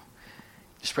 dropping them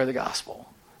to spread the gospel.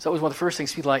 So that was one of the first things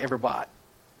Speed of Light ever bought.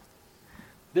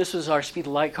 This was our Speed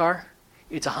of Light car.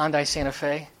 It's a Hyundai Santa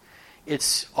Fe.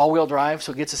 It's all-wheel drive,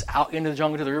 so it gets us out into the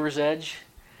jungle to the river's edge.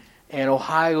 And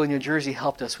Ohio and New Jersey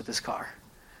helped us with this car.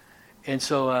 And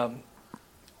so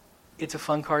it's a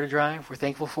fun car to drive. We're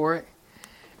thankful for it.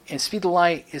 And Speed of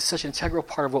Light is such an integral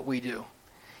part of what we do.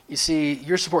 You see,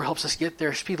 your support helps us get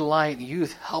there. Speed of Light and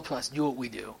youth help us do what we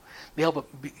do. They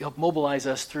help mobilize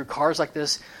us through cars like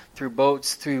this, through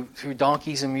boats, through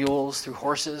donkeys and mules, through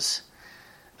horses,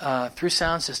 through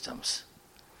sound systems.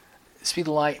 Speed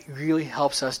of Light really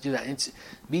helps us do that.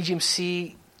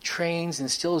 BGMC trains and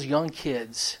instills young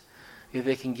kids that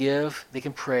they can give, they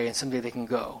can pray, and someday they can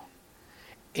go.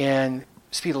 And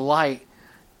Speed of Light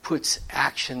puts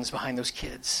actions behind those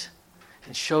kids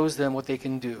and shows them what they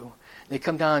can do. They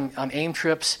come down on AIM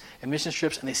trips and mission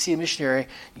trips, and they see a missionary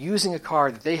using a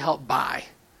car that they helped buy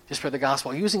to spread the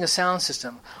gospel, using a sound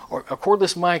system or a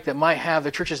cordless mic that might have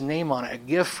the church's name on it, a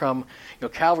gift from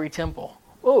Calvary Temple.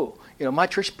 Oh, my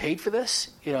church paid for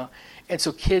this, And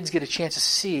so kids get a chance to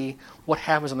see what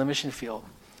happens on the mission field.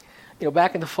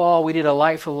 Back in the fall, we did a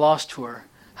Light for the Lost tour.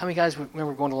 How many guys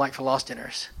remember going to Light for Lost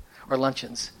dinners or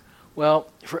luncheons?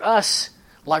 Well, for us,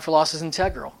 Light for Lost is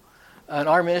integral. In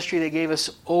our ministry, they gave us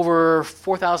over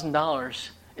 $4,000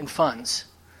 in funds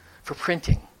for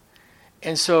printing.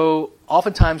 And so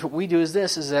oftentimes what we do is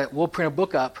that we'll print a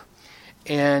book up,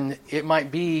 and it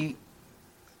might be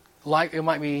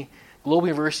Global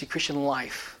University Christian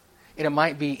Life, and it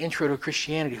might be Intro to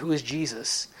Christianity, Who is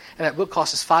Jesus? And that book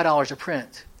costs us $5 to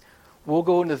print. We'll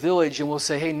go in the village and we'll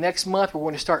say, hey, next month we're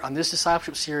going to start on this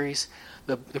discipleship series.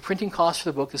 The printing cost for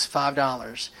the book is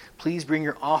 $5. Please bring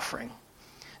your offering.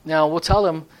 Now, we'll tell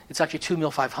them it's actually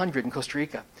 $2,500,000 in Costa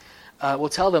Rica. We'll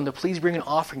tell them to please bring an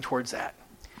offering towards that.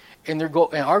 And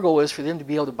our goal is for them to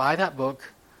be able to buy that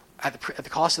book at the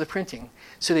cost of the printing,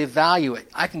 so they value it.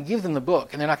 I can give them the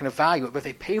book, and they're not going to value it, but if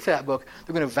they pay for that book,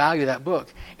 they're going to value that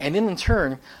book. And then in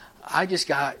turn, I just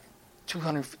got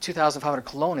 2,500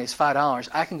 colones, $5.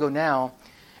 I can go now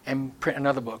and print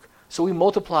another book. So we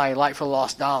multiply Light for the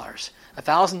Lost dollars.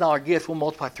 $1,000 gift will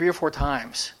multiply 3 or 4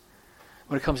 times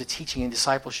when it comes to teaching and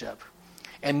discipleship.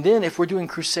 And then if we're doing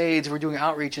crusades, if we're doing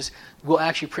outreaches, we'll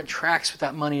actually print tracts with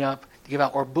that money up to give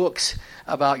out, or books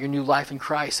about your new life in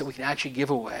Christ that we can actually give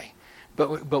away.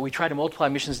 But we try to multiply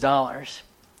missions dollars.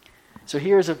 So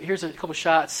here's a couple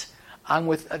shots.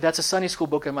 That's a Sunday school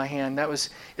book in my hand.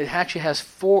 It actually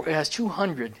has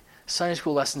 200 Sunday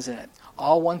school lessons in it.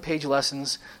 All one-page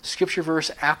lessons, scripture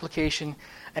verse, application,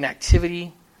 an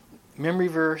activity, memory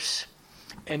verse,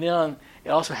 and then it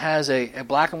also has a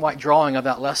black and white drawing of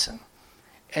that lesson.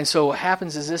 And so what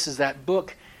happens is that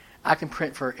book I can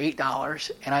print for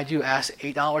 $8, and I do ask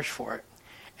 $8 for it.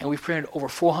 And we've printed over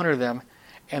 400 of them,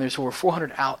 and there's over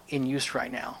 400 out in use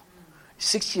right now.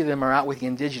 60 of them are out with the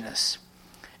indigenous.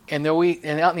 And with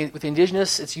the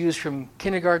indigenous, it's used from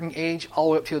kindergarten age all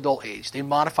the way up to adult age. They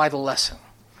modify the lesson.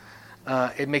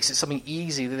 It makes it something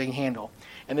easy that they can handle.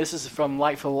 And this is from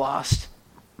Light for the Lost.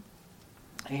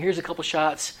 And here's a couple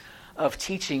shots of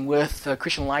teaching with the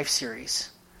Christian Life series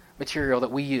material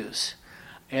that we use.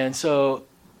 And so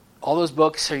all those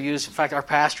books are used. In fact, our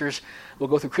pastors will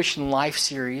go through Christian Life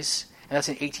series, and that's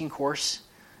an 18-course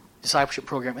discipleship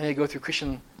program. And they go through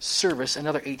Christian Service,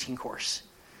 another 18-course,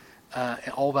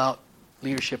 all about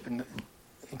leadership and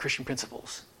Christian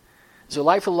principles. So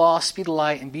Light for the Lost, Speed of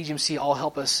Light, and BGMC all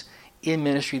help us in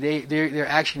ministry. They're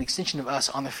actually an extension of us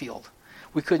on the field.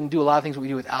 We couldn't do a lot of things we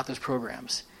do without those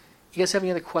programs. You guys have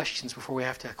any other questions before we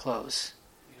have to close?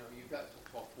 You've got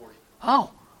till 12:40.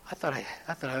 Oh, I thought I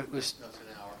was. No, it's an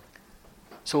hour.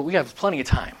 So we have plenty of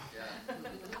time. Yeah.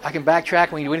 I can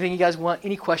backtrack. We can do anything you guys want.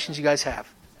 Any questions you guys have?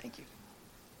 Thank you.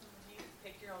 Do you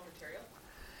pick your own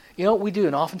material? We do,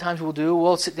 and oftentimes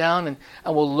we'll sit down and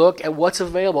we'll look at what's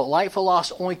available. Light for the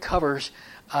Lost only covers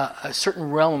a certain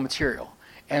realm of material.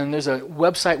 And there's a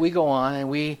website we go on, and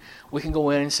we can go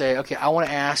in and say, okay, I want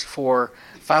to ask for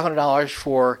 $500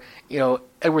 for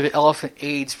Edward the Elephant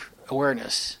AIDS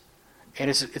awareness, and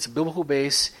it's a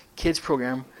biblical-based kids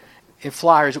program in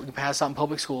flyers that we can pass out in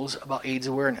public schools about AIDS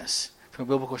awareness from a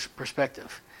biblical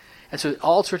perspective. And so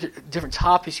all sorts of different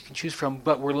topics you can choose from,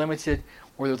 but we're limited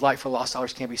where the Light for the Lost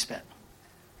dollars can't be spent.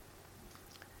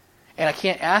 And I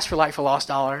can't ask for Light for the Lost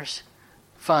dollars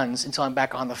funds until I'm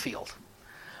back on the field.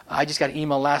 I just got an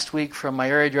email last week from my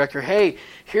area director. Hey,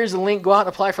 here's the link. Go out and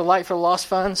apply for Light for the Lost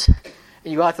funds.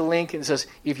 And you go out the link and it says,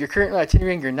 if you're currently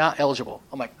itinerant, you're not eligible.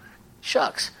 I'm like,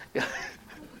 shucks. You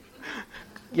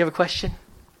have a question?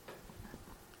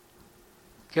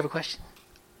 You have a question?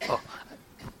 Oh. All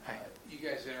right. You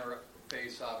guys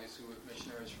interface obviously with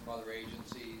missionaries from other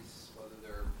agencies, whether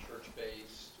they're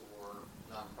church-based or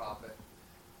nonprofit.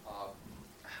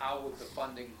 How would the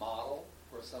funding model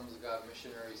for Sons of God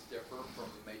missionaries differ from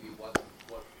maybe what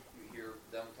you hear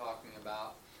them talking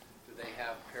about? Do they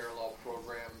have parallel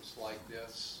programs like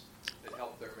this that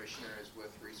help their missionaries with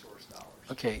resource dollars?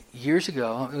 Okay, years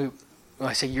ago, when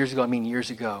I say years ago, I mean years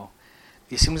ago,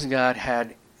 the Assemblies of God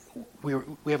we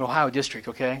have an Ohio district,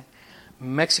 okay?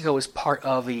 Mexico is part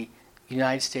of the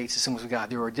United States Assemblies of God.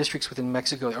 There are districts within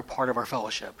Mexico that are part of our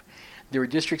fellowship. There are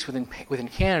districts within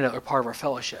Canada that are part of our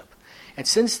fellowship. And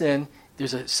since then,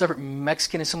 there's a separate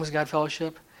Mexican Assemblies of God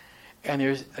fellowship, and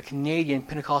there's a Canadian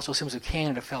Pentecostal Assemblies of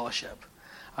Canada fellowship.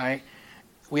 All right,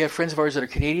 we have friends of ours that are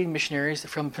Canadian missionaries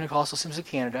from the Pentecostal Assemblies of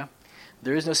Canada.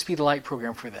 There is no Speed of Light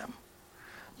program for them.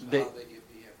 So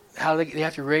They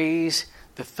have to raise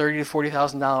the $30,000 to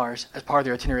 $40,000 as part of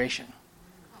their itineration.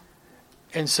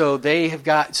 And so they have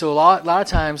got a lot of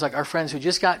times, like our friends who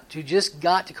just got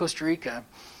to Costa Rica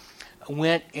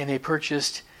went and they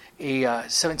purchased a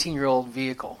 17-year-old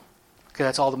vehicle because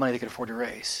that's all the money they could afford to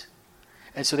raise.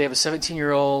 And so they have a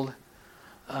 17-year-old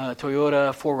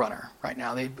Toyota 4Runner right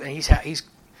now. And he's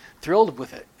thrilled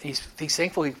with it. He's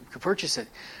thankful he could purchase it.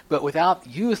 But without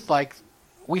youth like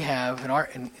we have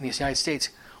in the United States,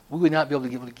 we would not be able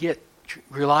to get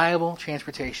reliable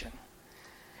transportation.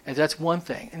 And that's one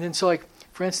thing. And then so like,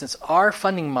 for instance, our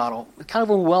funding model is kind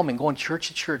of overwhelming, going church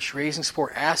to church, raising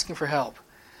support, asking for help.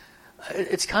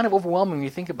 It's kind of overwhelming when you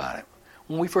think about it.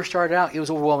 When we first started out, it was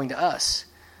overwhelming to us.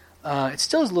 It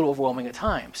still is a little overwhelming at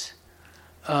times.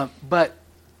 But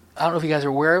I don't know if you guys are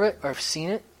aware of it or have seen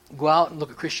it. Go out and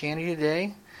look at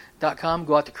ChristianityToday.com.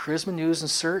 Go out to Charisma News and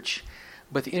search.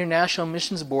 But the International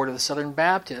Missions Board of the Southern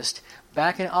Baptist,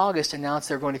 back in August, announced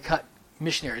they're going to cut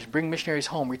missionaries, bring missionaries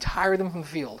home, retire them from the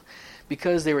field,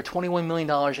 because they were $21 million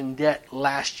in debt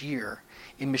last year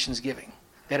in missions giving.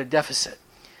 They had a deficit.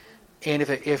 And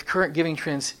if current giving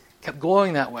trends kept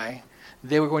going that way,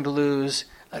 they were going to lose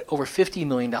over $50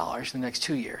 million in the next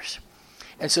 2 years.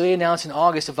 And so they announced in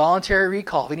August a voluntary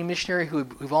recall of any missionary who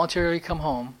voluntarily come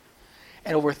home,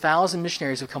 and over 1,000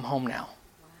 missionaries have come home now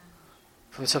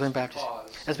from the Southern Baptist.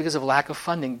 That's because of lack of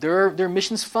funding. Their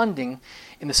missions funding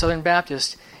in the Southern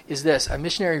Baptist is this: a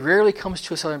missionary rarely comes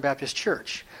to a Southern Baptist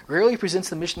church, rarely presents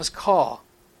the missions call,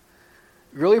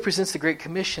 rarely presents the Great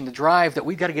Commission, the drive that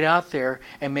we've got to get out there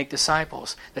and make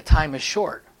disciples. The time is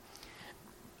short.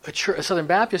 A Southern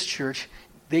Baptist church,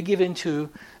 they give into,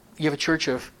 you have a church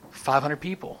of 500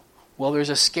 people. Well, there's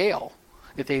a scale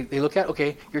that they look at.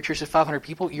 Okay, your church is 500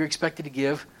 people, you're expected to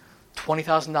give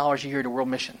 $20,000 a year to world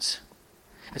missions.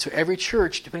 And so every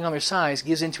church, depending on their size,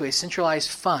 gives into a centralized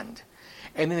fund.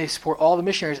 And then they support all the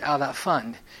missionaries out of that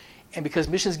fund. And because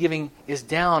missions giving is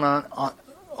down on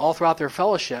all throughout their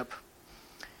fellowship,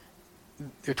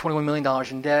 they're $21 million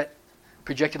in debt,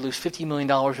 projected to lose $50 million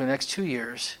in the next 2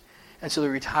 years. And so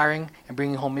they're retiring and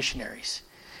bringing home missionaries.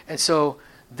 And so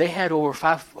they had over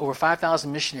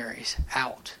 5,000 missionaries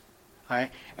out. All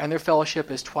right? And their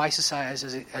fellowship is twice the size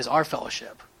as our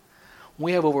fellowship.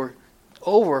 We have we're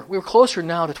closer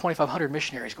now to 2,500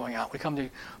 missionaries going out. We come to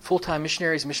full-time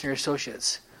missionaries and missionary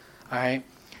associates. All right?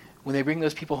 When they bring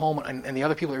those people home and the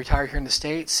other people that retire here in the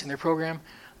States in their program,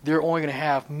 they're only going to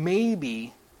have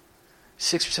maybe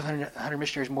 600 or 700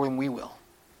 missionaries more than we will.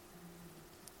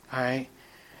 All right?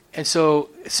 And so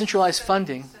centralized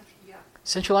funding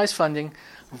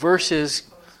versus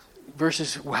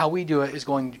how we do it is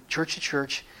going church to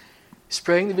church,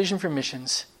 spreading the vision for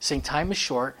missions, saying time is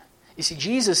short. You see,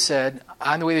 Jesus said,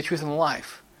 "I'm the way, the truth, and the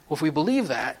life." Well, if we believe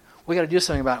that, we got to do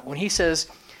something about it. When he says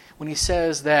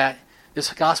that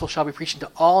this gospel shall be preached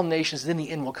to all nations, then the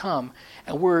end will come,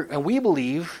 and we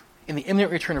believe in the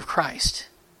imminent return of Christ.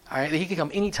 All right, that he can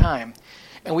come anytime,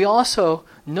 and we also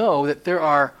know that there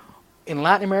are in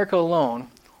Latin America alone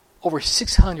over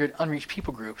 600 unreached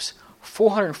people groups.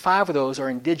 405 of those are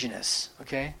indigenous.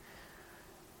 Okay,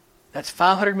 that's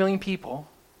 500 million people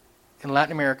in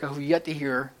Latin America who have yet to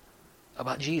hear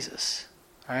about Jesus.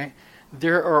 All right,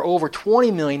 there are over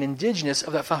 20 million indigenous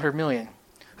of that 500 million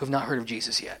who have not heard of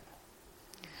Jesus yet.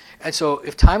 And so,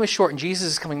 if time is short and Jesus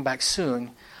is coming back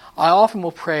soon, I often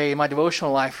will pray in my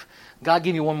devotional life, God,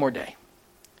 give me one more day.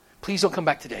 Please don't come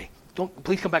back today.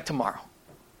 Please come back tomorrow.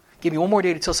 Give me one more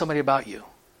day to tell somebody about you.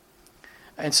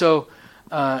 And so,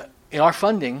 in our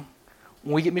funding,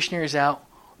 when we get missionaries out,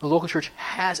 the local church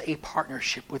has a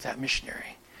partnership with that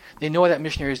missionary. They know what that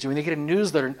missionary is doing. They get a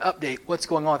newsletter, an update, what's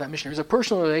going on with that missionary. It's a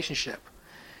personal relationship.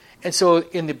 And so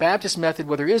in the Baptist method,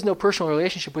 where there is no personal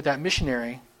relationship with that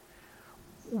missionary,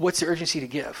 what's the urgency to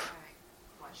give?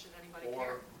 Why should anybody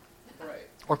care?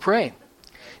 Or pray.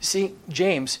 See,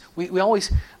 James, we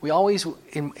always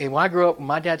when I grew up in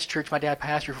my dad's church, my dad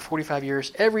pastored for 45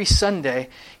 years, every Sunday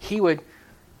he would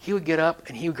get up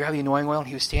and he would grab the anointing oil and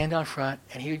he would stand down front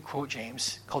and he would quote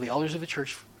James, call the elders of the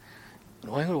church,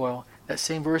 anointing oil. That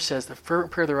same verse says, the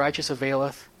fervent prayer of the righteous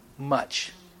availeth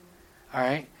much. All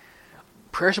right?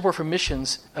 Prayer support for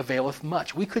missions availeth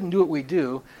much. We couldn't do what we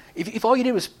do. If all you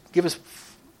did was give us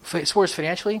support us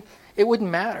financially, it wouldn't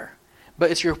matter.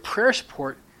 But it's your prayer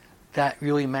support that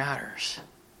really matters.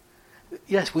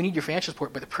 Yes, we need your financial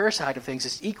support, but the prayer side of things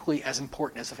is equally as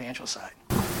important as the financial side.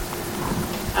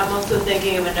 I'm also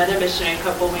thinking of another missionary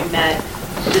couple we met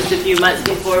just a few months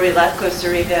before we left Costa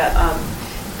Rica.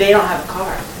 They don't have a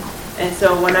car. And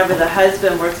so whenever the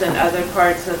husband works in other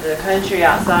parts of the country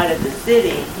outside of the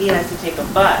city, he has to take a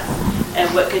bus.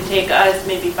 And what could take us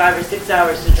maybe 5 or 6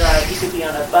 hours to drive, he could be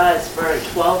on a bus for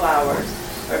 12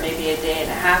 hours or maybe a day and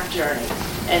a half journey.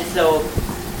 And so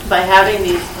by having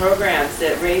these programs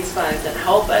that raise funds and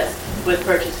help us with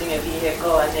purchasing a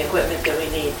vehicle and the equipment that we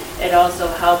need, it also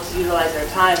helps utilize our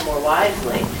time more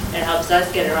wisely and helps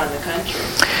us get around the country.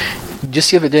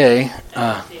 Just the other day,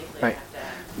 right.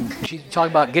 She's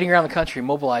talking about getting around the country,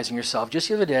 mobilizing yourself. Just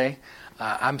the other day,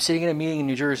 I'm sitting in a meeting in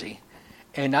New Jersey,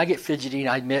 and I get fidgety, and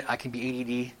I admit I can be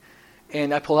ADD,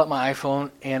 and I pull out my iPhone,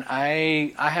 and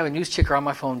I have a news ticker on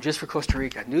my phone just for Costa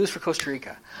Rica, news for Costa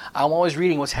Rica. I'm always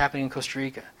reading what's happening in Costa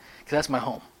Rica, because that's my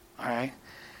home, all right?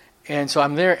 And so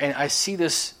I'm there, and I see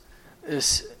this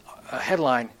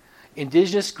headline,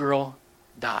 Indigenous girl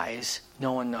dies,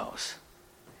 no one knows.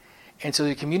 And so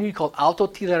the community called Alto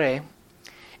Tidare,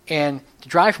 and to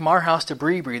drive from our house to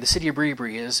Bribri, the city of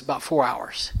Bribri, is about 4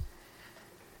 hours.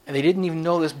 And they didn't even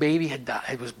know this baby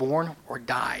was born or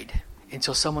died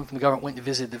until someone from the government went to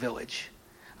visit the village.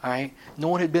 All right? No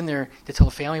one had been there to tell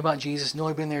the family about Jesus. No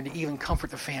one had been there to even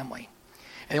comfort the family.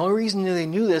 And the only reason they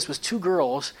knew this was 2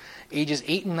 girls, ages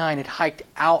 8 and 9, had hiked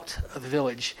out of the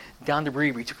village down to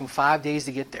Bribri. It took them 5 days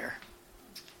to get there.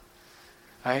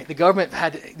 All right? The government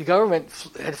had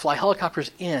to fly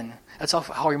helicopters in. That's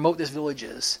how remote this village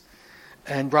is.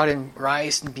 And brought in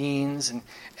rice and beans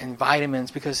and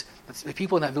vitamins because the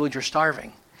people in that village are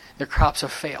starving. Their crops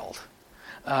have failed.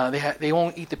 They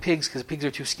won't eat the pigs because the pigs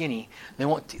are too skinny. They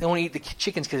won't eat the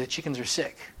chickens because the chickens are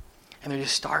sick, and they're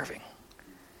just starving.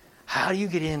 How do you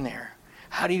get in there?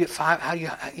 How do you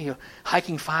get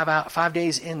hiking 5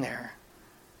 days in there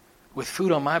with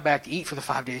food on my back to eat for the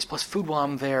 5 days, plus food while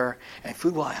I'm there and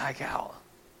food while I hike out,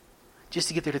 just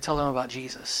to get there to tell them about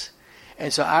Jesus?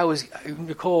 And so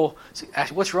Nicole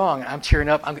asked, "What's wrong?" And I'm tearing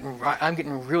up. I'm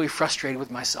getting really frustrated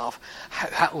with myself.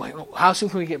 How soon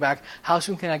can we get back? How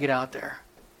soon can I get out there?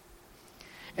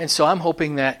 And so I'm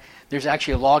hoping that there's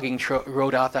actually a logging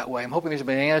road out that way. I'm hoping there's a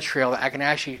banana trail that I can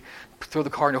actually throw the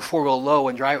car into a four-wheel low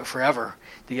and drive it forever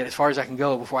to get as far as I can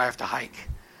go before I have to hike.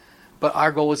 But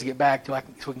our goal is to get back so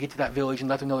we can get to that village and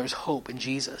let them know there's hope in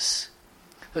Jesus.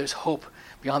 There's hope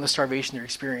beyond the starvation they're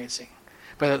experiencing.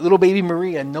 But that little baby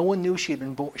Maria, no one knew she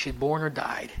had born or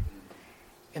died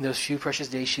in those few precious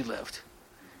days she lived.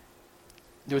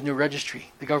 There was no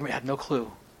registry. The government had no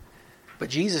clue. But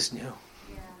Jesus knew.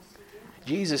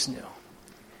 Jesus knew.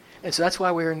 And so that's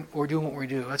why we're doing what we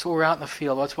do. That's why we're out in the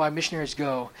field. That's why missionaries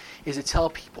go, is to tell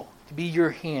people, to be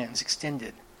your hands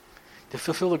extended, to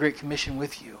fulfill the Great Commission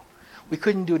with you. We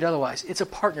couldn't do it otherwise. It's a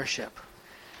partnership.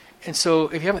 And so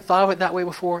if you haven't thought of it that way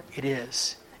before, it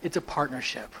is. It's a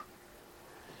partnership.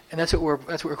 And that's what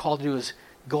we're called to do, is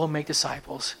go and make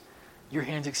disciples. Your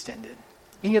hands extended.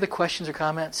 Any other questions or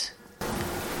comments? Do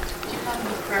you have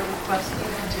any prayer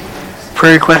requests?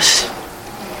 Prayer requests?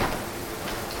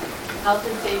 Health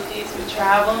and safety through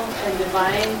travel and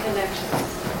divine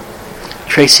connections.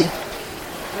 Tracy?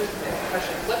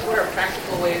 What are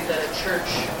practical ways that a church,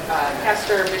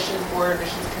 pastor, missions board,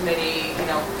 missions committee,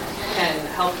 can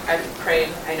help? I'm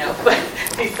praying, I know, but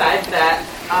besides that,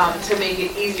 to make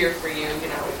it easier for you,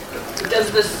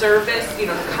 does the service,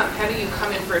 having you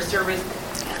come in for a service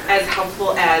as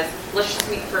helpful as let's just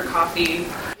meet for coffee?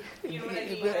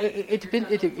 It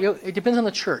depends on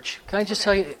the church. Can I just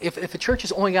tell you, if the church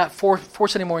has only got four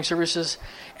Sunday morning services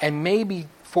and maybe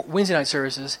 4 Wednesday night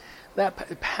services,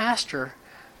 that pastor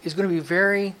is going to be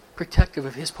very protective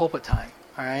of his pulpit time.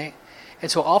 All right. And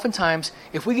so oftentimes,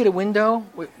 if we get a window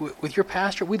with your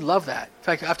pastor, we'd love that. In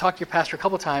fact, I've talked to your pastor a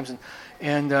couple of times,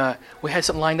 and we had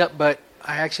something lined up, but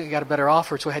I actually got a better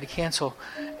offer, so I had to cancel.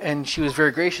 And she was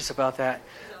very gracious about that.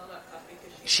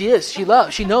 She is.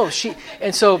 She knows.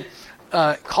 And so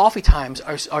coffee times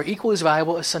are equally as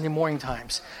valuable as Sunday morning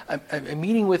times. A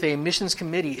meeting with a missions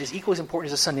committee is equally as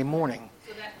important as a Sunday morning.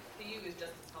 So that to you is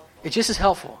just as helpful. It's just as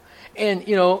helpful. And,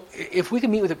 if we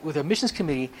can meet with a missions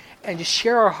committee and just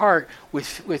share our heart with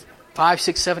 5,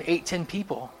 6, 7, 8, 10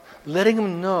 people, letting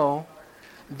them know,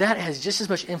 that has just as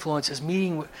much influence as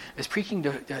preaching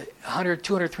to 100,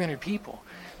 200, 300 people,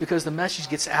 because the message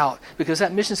gets out. Because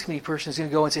that missions committee person is going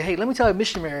to go and say, "Hey, let me tell you a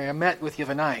missionary I met with the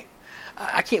other night.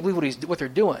 I can't believe what they're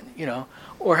doing,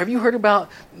 Or have you heard about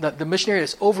the missionary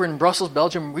that's over in Brussels,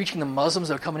 Belgium, reaching the Muslims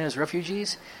that are coming in as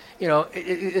refugees?"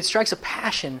 It strikes a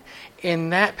passion,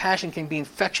 and that passion can be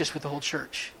infectious with the whole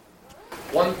church.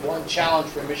 One challenge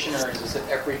for missionaries is that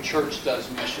every church does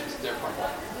missions differently.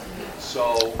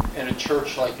 So in a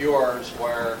church like yours,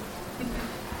 where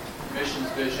missions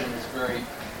vision is very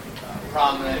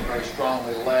prominent, very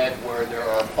strongly led, where there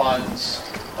are funds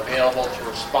available to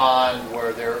respond,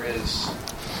 where there is,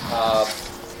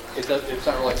 it's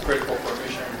not really critical for a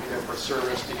missionary to be there for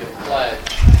service to get a pledge.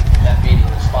 That meeting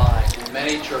is fine. In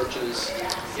many churches,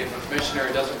 if a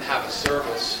missionary doesn't have a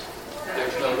service,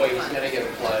 there's no way he's going to get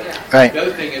a pledge. Right. The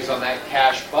other thing is on that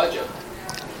cash budget.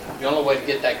 The only way to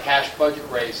get that cash budget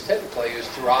raised typically is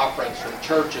through offerings from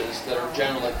churches that are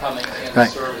generally coming in Right.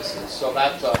 services. So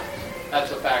that's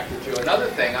a factor too. Another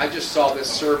thing, I just saw this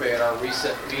survey at our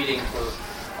recent meeting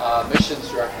for missions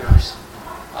directors.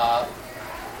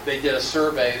 They did a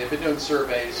survey. They've been doing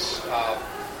surveys.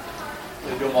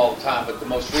 They do them all the time, but the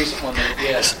most recent one they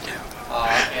did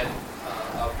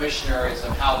of missionaries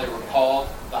and how they were called,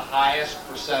 the highest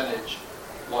percentage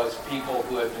was people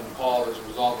who had been called as a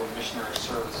result of missionary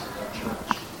service in their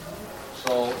church.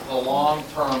 So the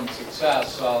long-term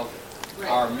success of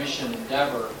our mission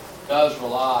endeavor does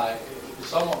is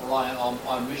somewhat reliant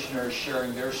on missionaries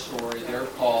sharing their story, their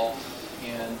call,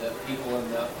 and people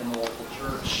in the local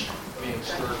church being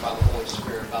stirred by the Holy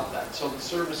Spirit about that. So the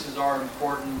services are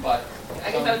important, but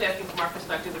I guess I was asking from our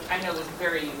perspective, which I know is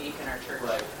very unique in our church.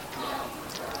 Right.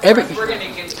 We're going to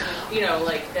get,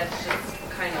 that's just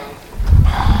kind of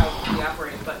how we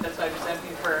operate, but that's why I'm just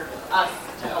asking for us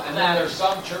to help And that. then there's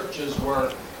some churches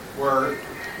where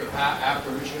after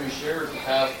missionary shares, the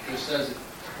pastor says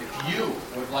if you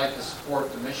would like to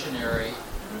support the missionary,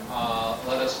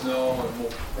 let us know, and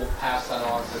we'll pass that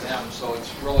on to them. So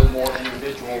it's really more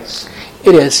individuals.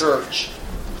 It is. Church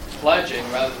pledging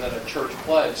rather than a church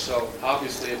pledge. So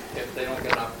obviously, if they don't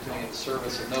get an opportunity to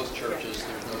service in those churches,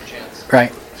 there's no chance.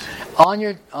 Right.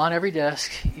 On every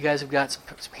desk, you guys have got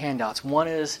some handouts. One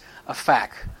is a FAQ,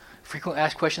 frequently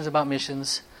asked questions about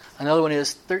missions. Another one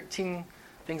is 13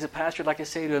 things a pastor would like to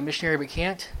say to a missionary but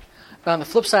can't. But on the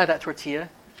flip side of that tortilla,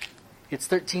 it's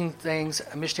 13 things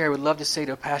a missionary would love to say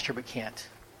to a pastor but can't.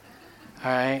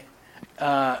 All right?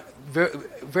 Very,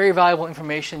 very valuable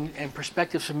information and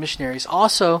perspectives from missionaries.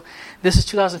 Also, this is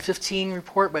 2015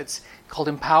 report, but it's called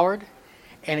Empowered.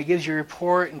 And it gives you a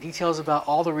report and details about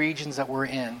all the regions that we're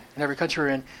in, and every country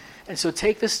we're in. And so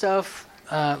take this stuff,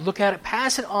 look at it,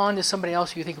 pass it on to somebody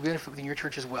else who you think will benefit within your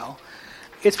church as well.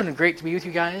 It's been great to be with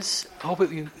you guys. I hope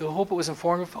it was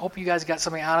informative. I hope you guys got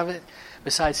something out of it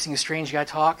besides seeing a strange guy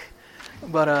talk.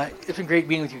 But it's been great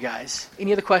being with you guys.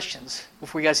 Any other questions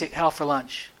before you guys head off for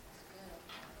lunch?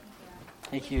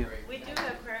 Thank you. We do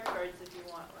have prayer cards if you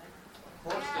want one.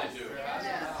 Of course they do.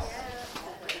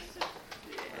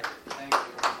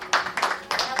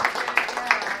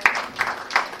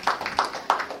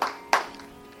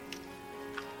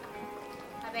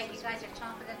 I bet you guys are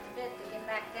chomping at the bit to get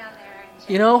back down there.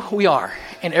 You know, we are.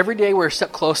 And every day we're a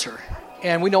step closer.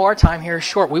 And we know our time here is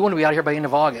short. We want to be out here by the end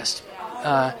of August.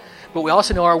 But we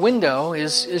also know our window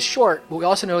is short. But we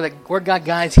also know that where God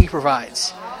guides, He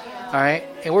provides. All right?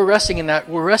 And we're resting in that.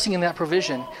 We're resting in that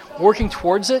provision, working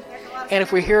towards it. And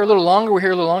if we're here a little longer,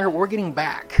 we're getting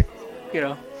back. You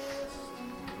know.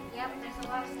 Yep, there's a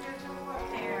lot of spiritual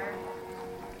warfare.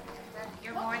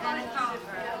 You're more than a conqueror.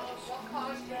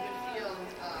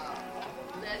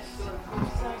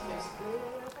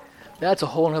 That's a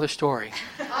whole other story.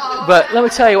 But let me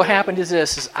tell you what happened is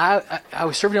this. I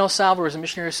was serving in El Salvador as a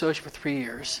missionary associate for 3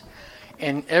 years.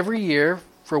 And every year,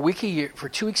 for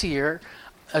 2 weeks a year,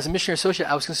 as a missionary associate,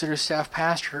 I was considered a staff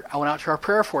pastor. I went out to our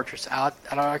prayer fortress, out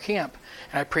at our camp.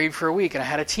 And I prayed for a week. And I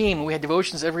had a team. And we had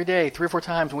devotions every day, 3 or 4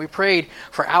 times. And we prayed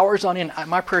for hours on end.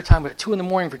 My prayer time was at 2 in the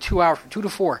morning for 2 hours, from 2 to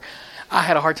 4. I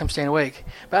had a hard time staying awake.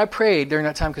 But I prayed during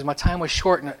that time because my time was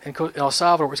short in El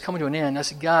Salvador. It was coming to an end. I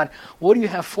said, God, what do you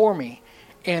have for me?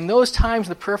 And those times in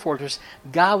the prayer fortress,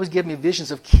 God was giving me visions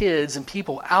of kids and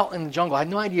people out in the jungle. I had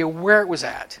no idea where it was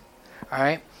at. All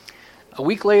right? A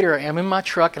week later, I'm in my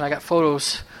truck, and I got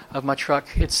photos of my truck.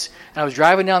 And I was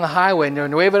driving down the highway near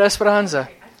Nueva Esperanza.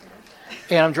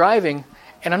 And I'm driving,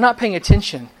 and I'm not paying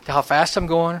attention to how fast I'm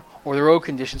going or the road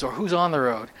conditions or who's on the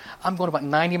road. I'm going about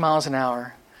 90 miles an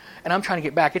hour. And I'm trying to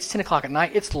get back. It's 10 o'clock at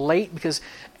night. It's late because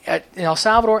in El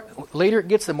Salvador, later it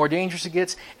gets, the more dangerous it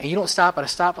gets. And you don't stop at a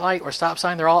stoplight or a stop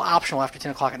sign. They're all optional after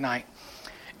 10 o'clock at night.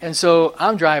 And so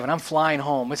I'm driving. I'm flying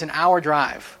home. It's an hour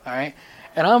drive, all right?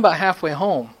 And I'm about halfway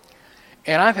home.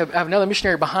 And I have another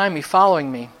missionary behind me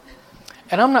following me.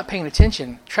 And I'm not paying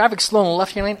attention. Traffic's slow in the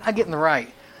left-hand lane. I get in the right.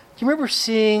 Do you remember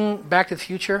seeing Back to the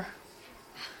Future?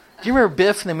 Do you remember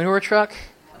Biff in the manure truck?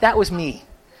 That was me.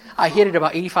 I hit it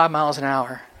about 85 miles an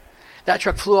hour. That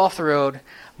truck flew off the road.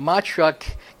 My truck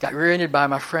got rear-ended by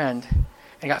my friend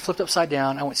and got flipped upside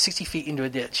down. I went 60 feet into a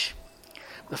ditch.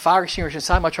 The fire extinguisher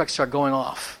inside my truck started going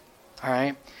off. All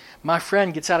right? My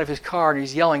friend gets out of his car and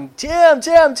he's yelling, Tim,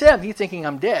 Tim, Tim. He's thinking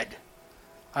I'm dead.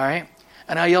 All right?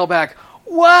 And I yell back,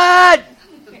 what?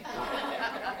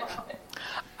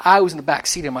 I was in the back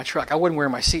seat of my truck. I wasn't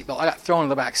wearing my seatbelt. I got thrown in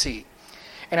the back seat.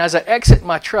 And as I exit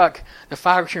my truck, the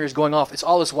fire extinguisher is going off. It's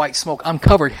all this white smoke. I'm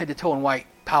covered head to toe in white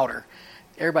powder.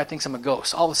 Everybody thinks I'm a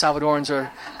ghost. All the Salvadorans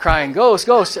are crying, ghost,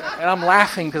 ghost. And I'm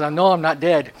laughing because I know I'm not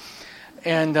dead.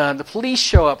 And the police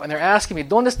show up, and they're asking me,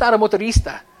 ¿Dónde está el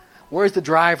motorista? Where's the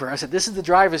driver? I said, this is the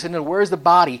driver. I said, no, where's the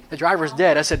body? The driver's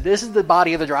dead. I said, this is the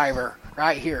body of the driver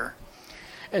right here.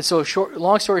 And so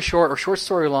long story short, or short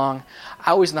story long,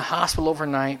 I was in the hospital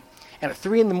overnight. And at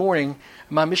 3 in the morning,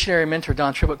 my missionary mentor,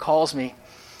 Don Tribbett, calls me.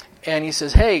 And he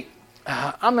says, hey,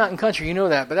 I'm not in country, you know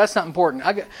that, but that's not important.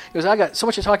 I got so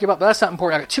much to talk to you about, but that's not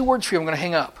important. I got 2 words for you. I'm going to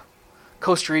hang up.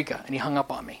 Costa Rica. And he hung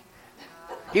up on me.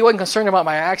 He wasn't concerned about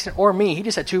my accident or me. He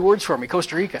just had 2 words for me.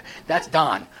 Costa Rica. That's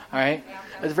Don. All right?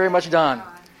 That's very much Don.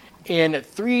 And at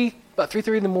about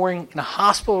 3:30 in the morning, in a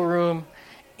hospital room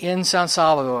in San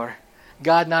Salvador,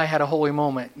 God and I had a holy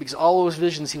moment because all those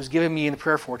visions He was giving me in the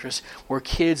prayer fortress were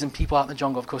kids and people out in the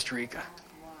jungle of Costa Rica.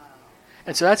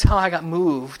 And so that's how I got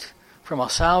moved from El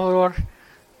Salvador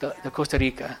to Costa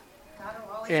Rica.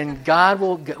 And God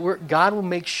will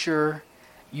make sure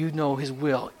you know His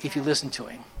will if you listen to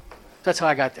Him. That's how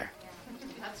I got there.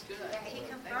 That's good. He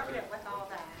confirmed it with all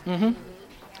that. Mm-hmm.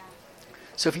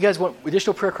 So if you guys want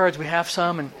additional prayer cards, we have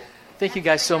some. And Thank you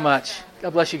guys so much. God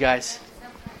bless you guys.